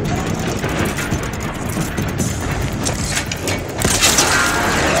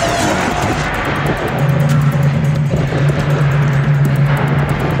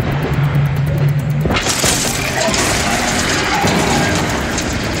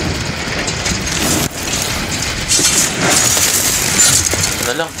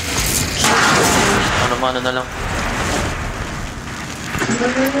 Ano na lang. Ano na lang.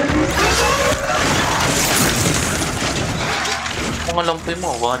 Kung alampoy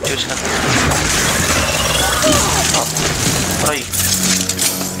mo, one choice na. Ah, ay.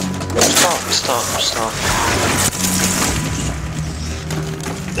 Stop.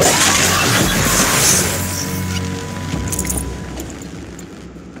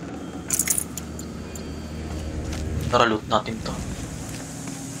 Tara, loot natin to.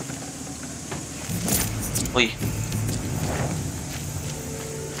 Uy.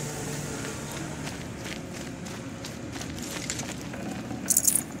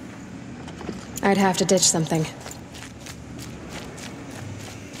 I'd have to ditch something.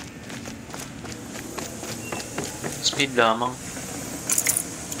 Speed lamang.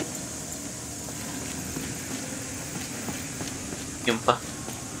 Yun pa.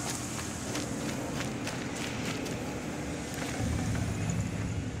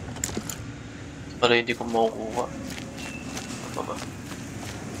 Para hindi ko makukuha. Ano ba?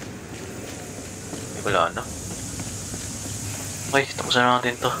 Wala na. Okay, tapos na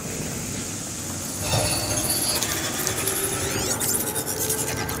natin to.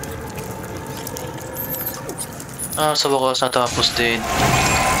 Sa wakas natapos din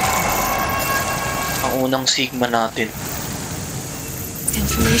ang unang Sigma natin.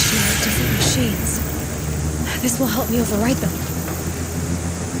 Information about different machines. This will help me override them.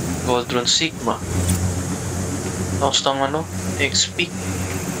 Goldron Sigma. Tapos ng XP.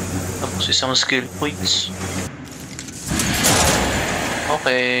 Tapos isang skill points.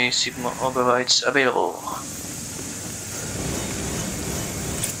 Okay, Sigma overrides available.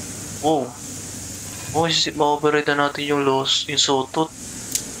 Oh. Oh, ma-override na natin yung Sotot.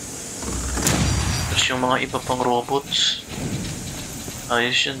 Tapos yung mga iba pang robots.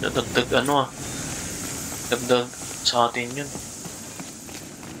 Ayos yun, dagdag dagdag sa atin yun.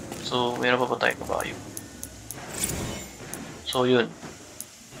 So, meron pa tayong kabayo. So, yun.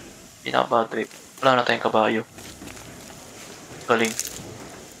 Pinaka-bad trip. Wala na tayong kabayo. Galing.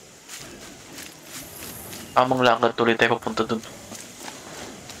 Tamang lakad tuloy tayo papunta dun.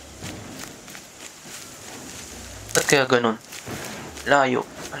 Ba't kaya ganun? Layo.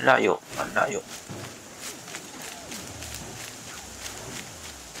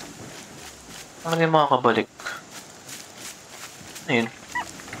 Ano yung makakabalik? Ayun.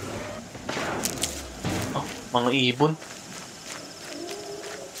 Oh, mga ibon.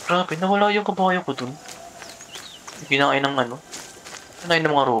 Grabe, nawala yung kabayo ko dun. Kinain ng ano? Kinain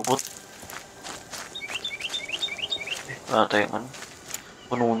ng mga robot. Wala tayong ano.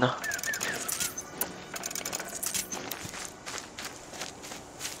 Puno na.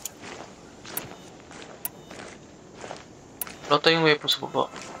 Wala tayong weapons sa baba.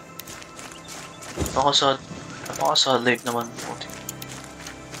 Napakasad life naman.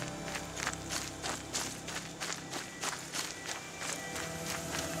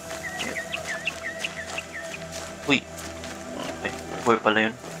 Uy. Ay, boy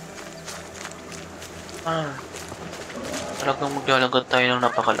pala yun. Talagang maglalagad tayo ng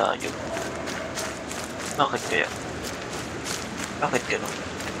napakalayo. Bakit kaya? Bakit gano'n?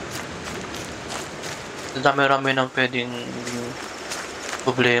 Dami-rami ng pwedeng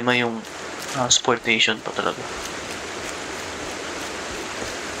problema yung transportation pa talaga.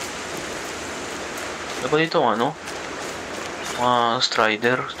 Diba dito ano? Mga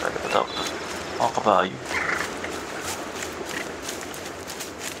strider pa dapat. Mga kabayo.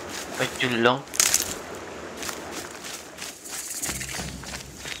 Kahit yun lang.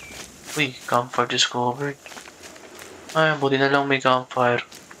 Uy, campfire discovered. Ay, buti na lang may campfire.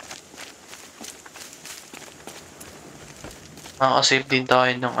 Nakaka-save din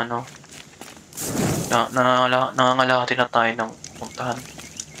tayo ng ano. Nangangalahati na tayo ng puntahan.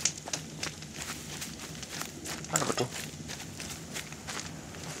 Ano ba to?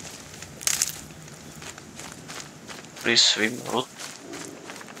 Free swim route.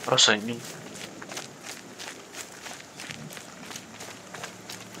 Para saan yun?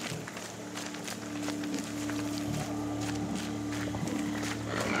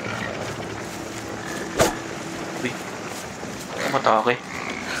 Matake.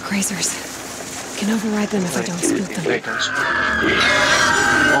 Grazers. Can override them if I don't spook them.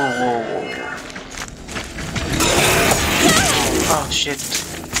 Oh. Oh, shit.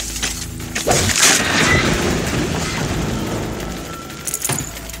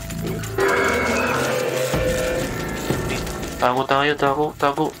 Tago tayo,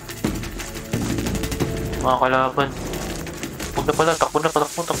 tago. Mga kalaban. Huwag na pala, takbo.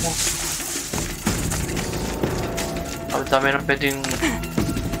 Ang dami na pwedeng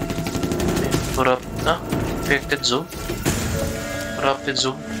affected zone. Corrupted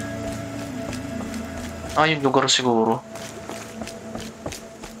zone. Yung lugar siguro.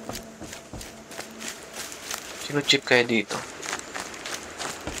 Sino chief kaya dito?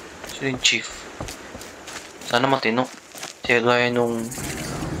 Sino yung chief? Sana matino. Kaya gaya nung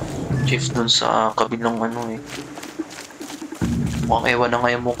chief dun sa kabilang ano eh. Mukhang ewan na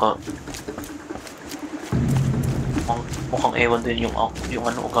nga yung mukha. Mukhang ewan din yung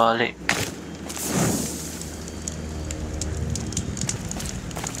ano ugali.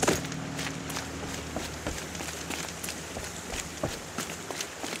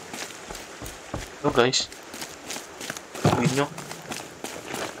 Hello guys. Sabihin nyo.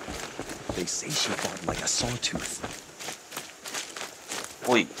 They say she fought like a sawtooth.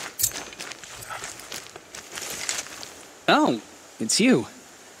 Uy. Oh, it's you.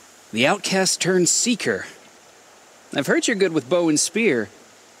 The outcast turned seeker. I've heard you're good with bow and spear.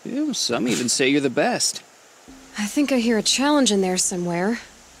 Some even say you're the best. I think I hear a challenge in there somewhere,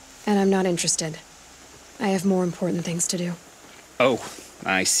 and I'm not interested. I have more important things to do. Oh,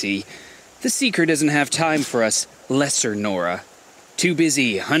 I see. The Seeker doesn't have time for us lesser Nora. Too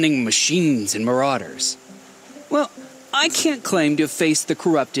busy hunting machines and marauders. Well, I can't claim to have faced the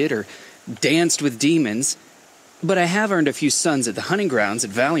corrupted or danced with demons, but I have earned a few suns at the hunting grounds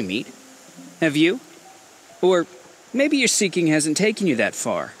at Valley Meet. Have you? Or maybe your seeking hasn't taken you that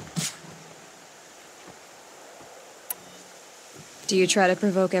far. Do you try to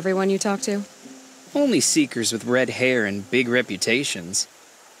provoke everyone you talk to? Only seekers with red hair and big reputations.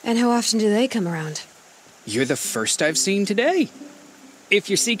 And how often do they come around? You're the first I've seen today. If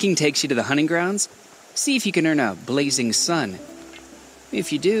your seeking takes you to the hunting grounds, see if you can earn a blazing sun.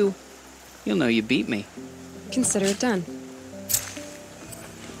 If you do, you'll know you beat me. Consider it done.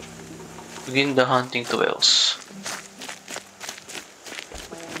 Begin the hunting toils.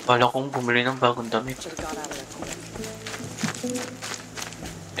 Bala kong bumili ng bagong damit.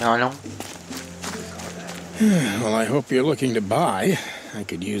 Kaya lang. Well, I hope you're looking to buy. I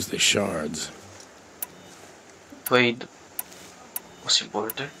could use the shards. Trade. What's the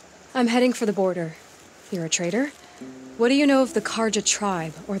border? I'm heading for the border. You're a trader? What do you know of the Karja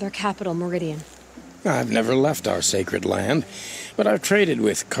tribe, or their capital, Meridian? I've never left our sacred land, but I've traded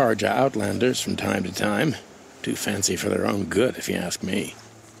with Karja outlanders from time to time. Too fancy for their own good, if you ask me.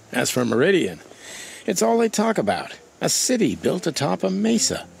 As for Meridian, it's all they talk about. A city built atop a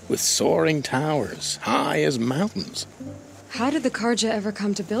mesa, with soaring towers, high as mountains. How did the Karja ever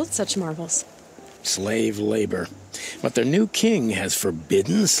come to build such marvels? Slave labor. But their new king has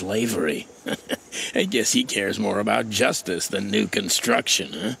forbidden slavery. I guess he cares more about justice than new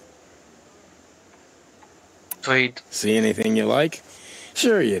construction, huh? Trade. See anything you like?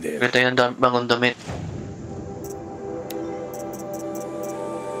 Sure you did. Ganda yung bagong damit.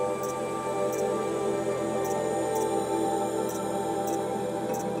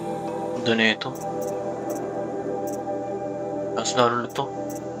 Ganda na ito. Mas lalo ito.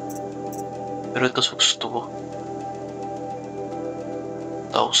 Pero ito gusto ko.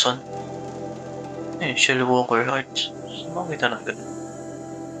 1,000. Eh, Shell Walker Hearts. Makita na ganun.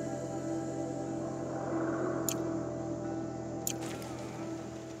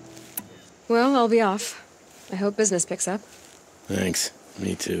 Well, I'll be off. I hope business picks up. Thanks.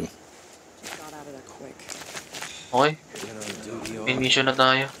 Me too. Got out of there quick. Okay. May mission na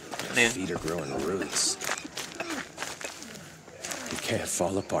tayo. Ano yun? Feet are growing roots. You can't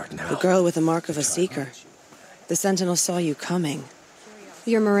fall apart now. The girl with the mark of a seeker. The Sentinel saw you coming.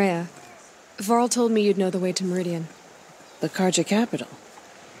 You're Maria. Varl told me you'd know the way to Meridian. The Karja capital.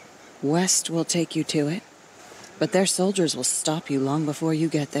 West will take you to it, but their soldiers will stop you long before you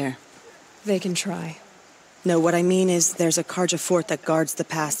get there. They can try. No, what I mean is there's a Karja fort that guards the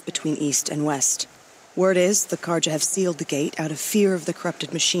pass between east and west. Word is the Karja have sealed the gate out of fear of the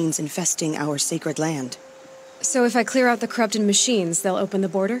corrupted machines infesting our sacred land. So if I clear out the corrupted machines, they'll open the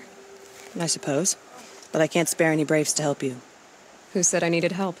border? I suppose. But I can't spare any braves to help you. Who said I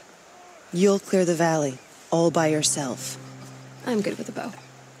needed help? You'll clear the valley, all by yourself. I'm good with a bow.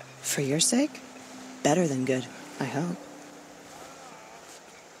 For your sake? Better than good, I hope.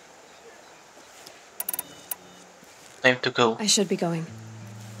 Time to go. I should be going.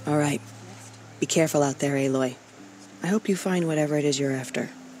 All right. Be careful out there, Aloy. I hope you find whatever it is you're after.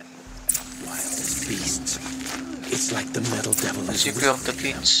 Wild as beasts. It's like the metal devil is Secret of the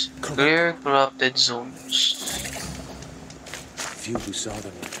gates. Clear corrupted zones. Few who saw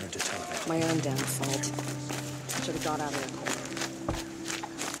them returned to tell of it. My own damn fault. Should have got out of there quick.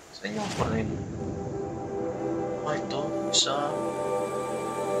 Sa inyo pa rin. Ah, ito. Isa.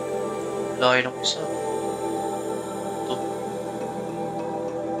 Layo ng isa. Ito.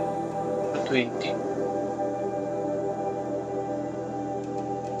 20.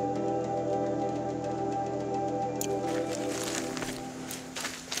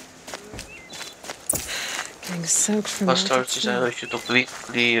 Getting soaked from Bastards is an issue to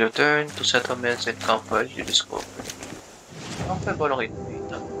quickly return to settlements and campfires you discovered. Campfire ba lang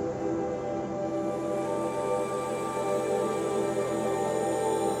ito?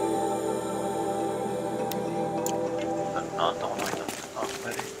 Nakata ko na ito.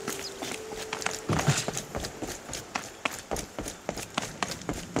 Campfire.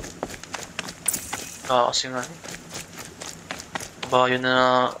 Kasi nga bayo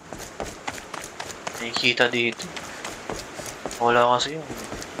na nakikita dito. Wala kasi yung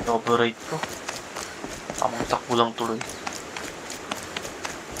override ko. Tamang takbo lang tuloy.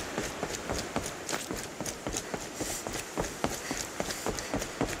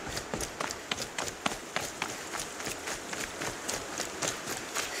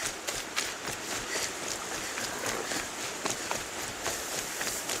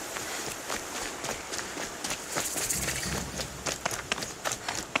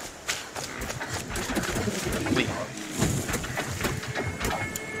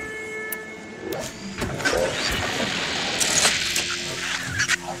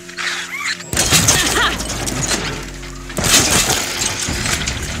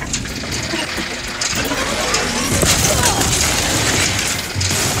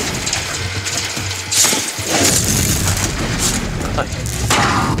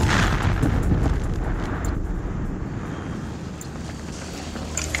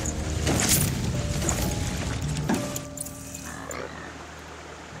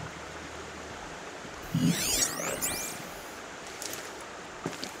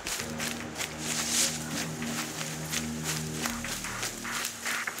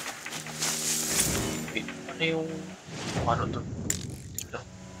 Ano yung ano to?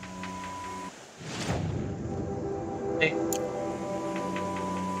 Eh.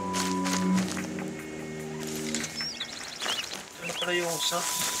 Ano pala yung isa?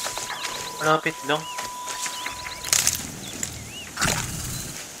 Malapit lang.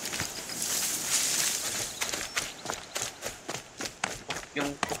 Yung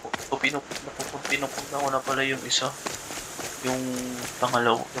pinupog na ko na pala yung isa. Yung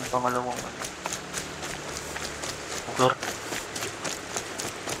pangalawang Ugar.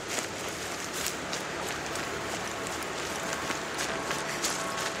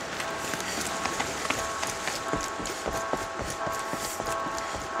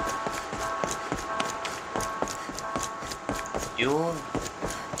 Yun.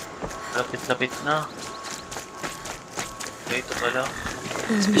 Lapit-lapit na. Okay, ito pala.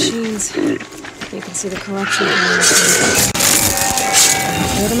 Those machines. You can see the corruption coming.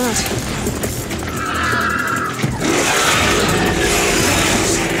 Clear them out.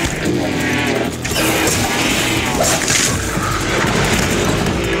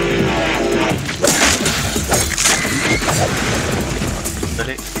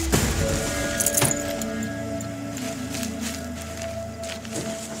 Dali.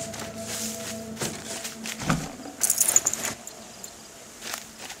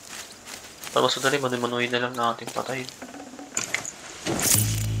 Tapos dali, manunuhin na lang natin patay.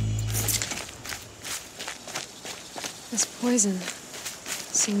 This poison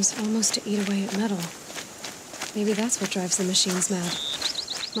seems almost to eat away at metal. Maybe that's what drives the machines mad.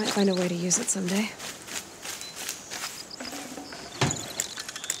 Might find a way to use it someday.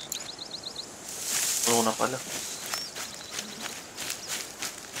 Oo na pala.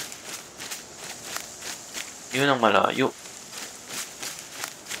 Yun ang malayo.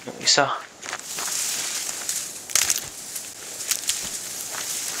 Yung isa.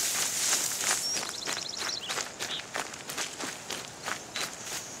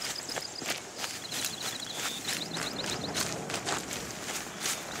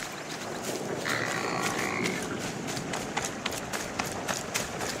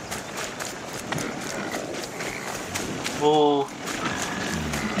 Oh.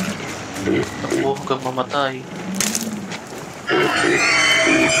 Takbo hanggang mamatay.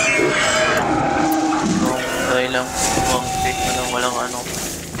 Dahil lang ang take na lang walang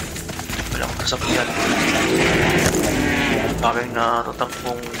kasakyan. Aking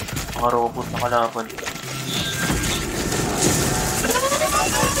natatampong mga robot na kalaban.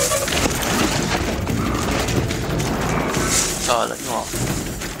 Kala nyo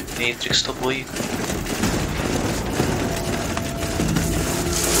Matrix to boy.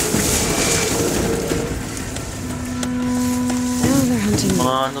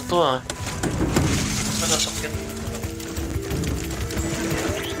 Mga ano to Saan nasakyan?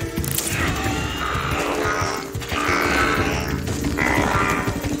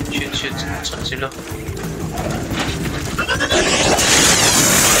 Shit. Saan sila?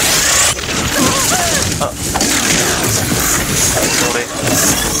 Sorry.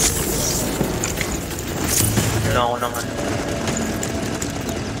 Kailangan ko ng ano.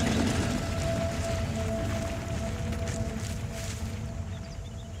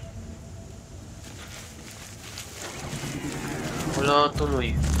 Wala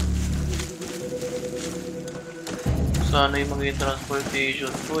tuloy. Sana yung magiging transportation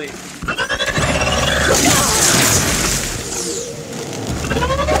ko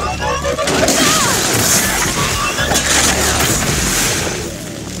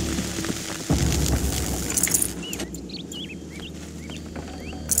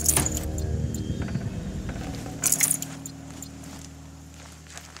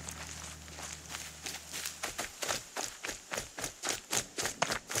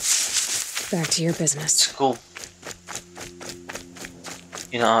Back to your business. Let's go.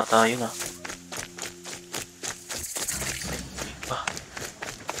 Yun na ata, yun na.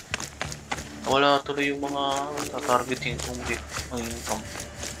 Wala tuloy yung mga tatargeting kung may income.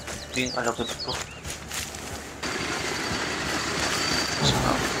 Ito yung alagad ko.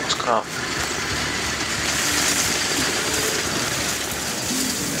 Scrap.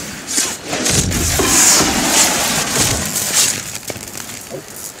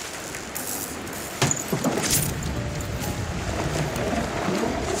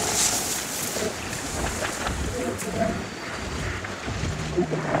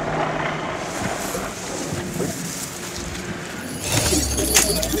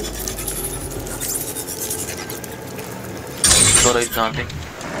 Ride natin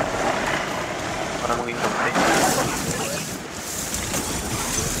para maging kamay.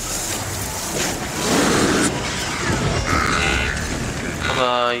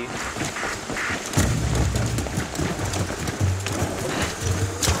 Bye-bye.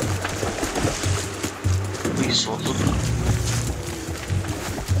 Uy, soto na.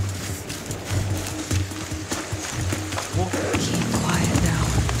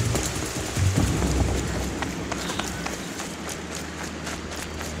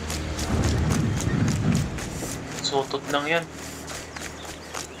 Sotot lang yan.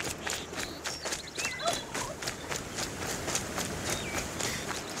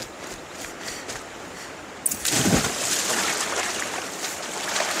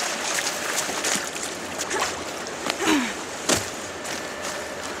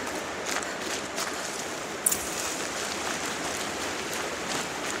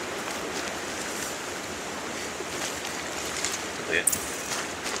 ba yun?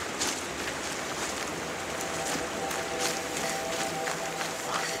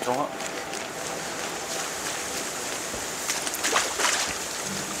 Ito nga.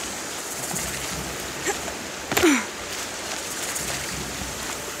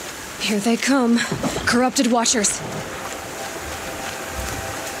 Here they come. Corrupted Watchers.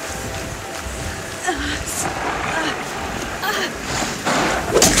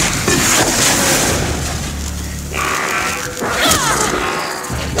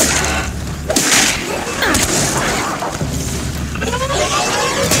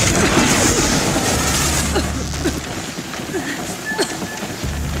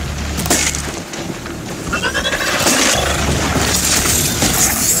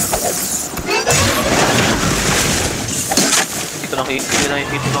 Hindi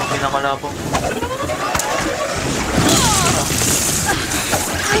nakikita ko ang pinakalabong.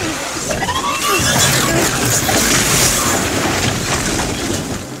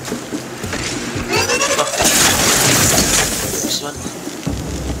 This one.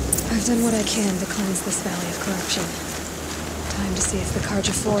 I've done what I can to cleanse this valley of corruption. Time to see if the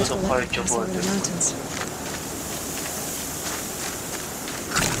Ps4 will let me pass over the mountains.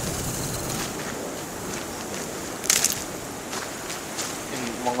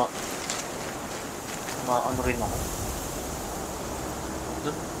 Ano rin ako.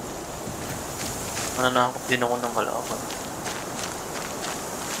 Doon. Mananakot din ako ng kalaban.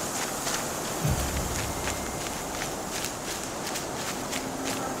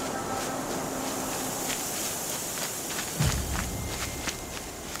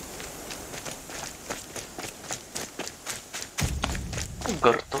 Ang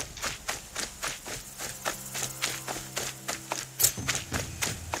garto.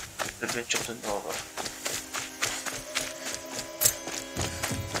 Revenge of the Nova.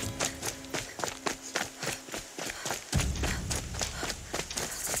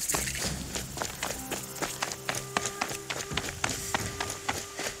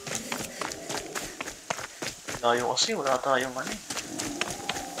 Layo kasi, wala tayong ano eh.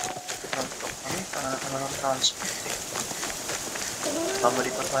 Ano ng transport eh. Pabalik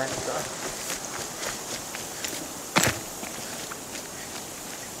pa tayo ng daan.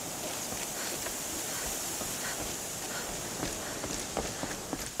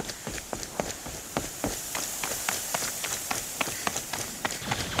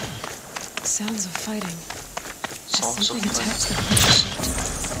 Sounds of fighting. Sounds of something attached to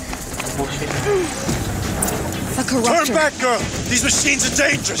the bullshit. A corruptor. Turn back, girl! These machines are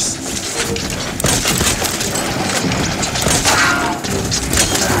dangerous!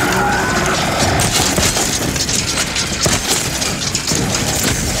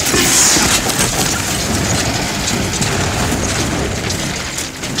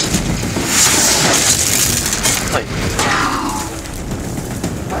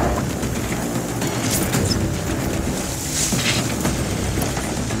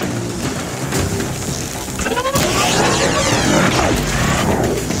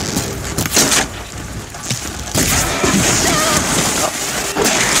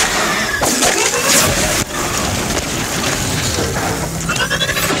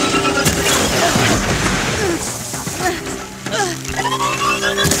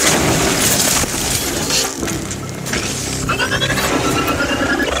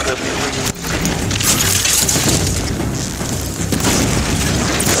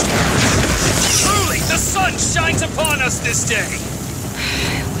 This day.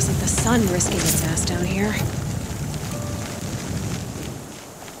 It wasn't the sun risking its ass down here.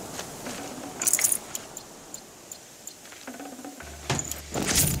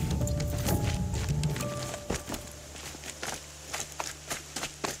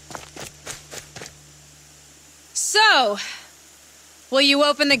 So, will you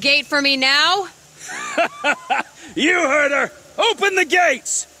open the gate for me now? You heard her! Open the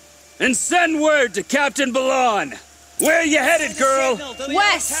gates! And send word to Captain Balon! Where you headed, girl?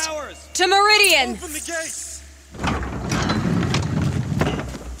 West! To Meridian!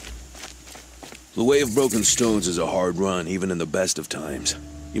 The Way of Broken Stones is a hard run, even in the best of times.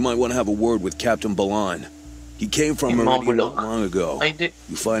 You might want to have a word with Captain Balon. He came from Meridian not long ago.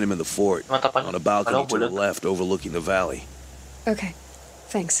 You find him in the fort, on a balcony to the left overlooking the valley. Okay,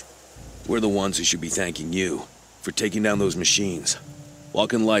 thanks. We're the ones who should be thanking you for taking down those machines.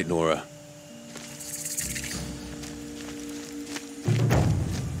 Walk in light, Nora.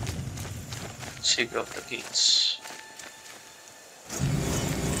 Secret of the gates.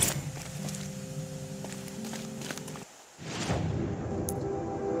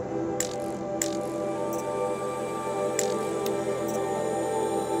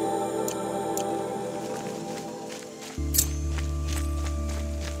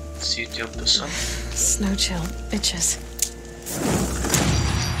 City of the Sun. Snow chill, bitches.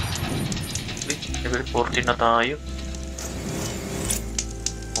 Okay, level 14 na tayo.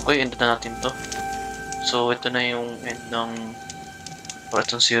 Okay, end na natin to. So, ito na yung end ng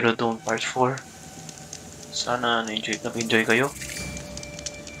Horizon Zero Dawn Part 4. Sana nag-enjoy kayo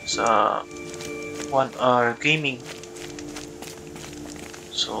sa 1 hour gaming.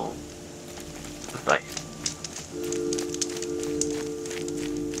 So,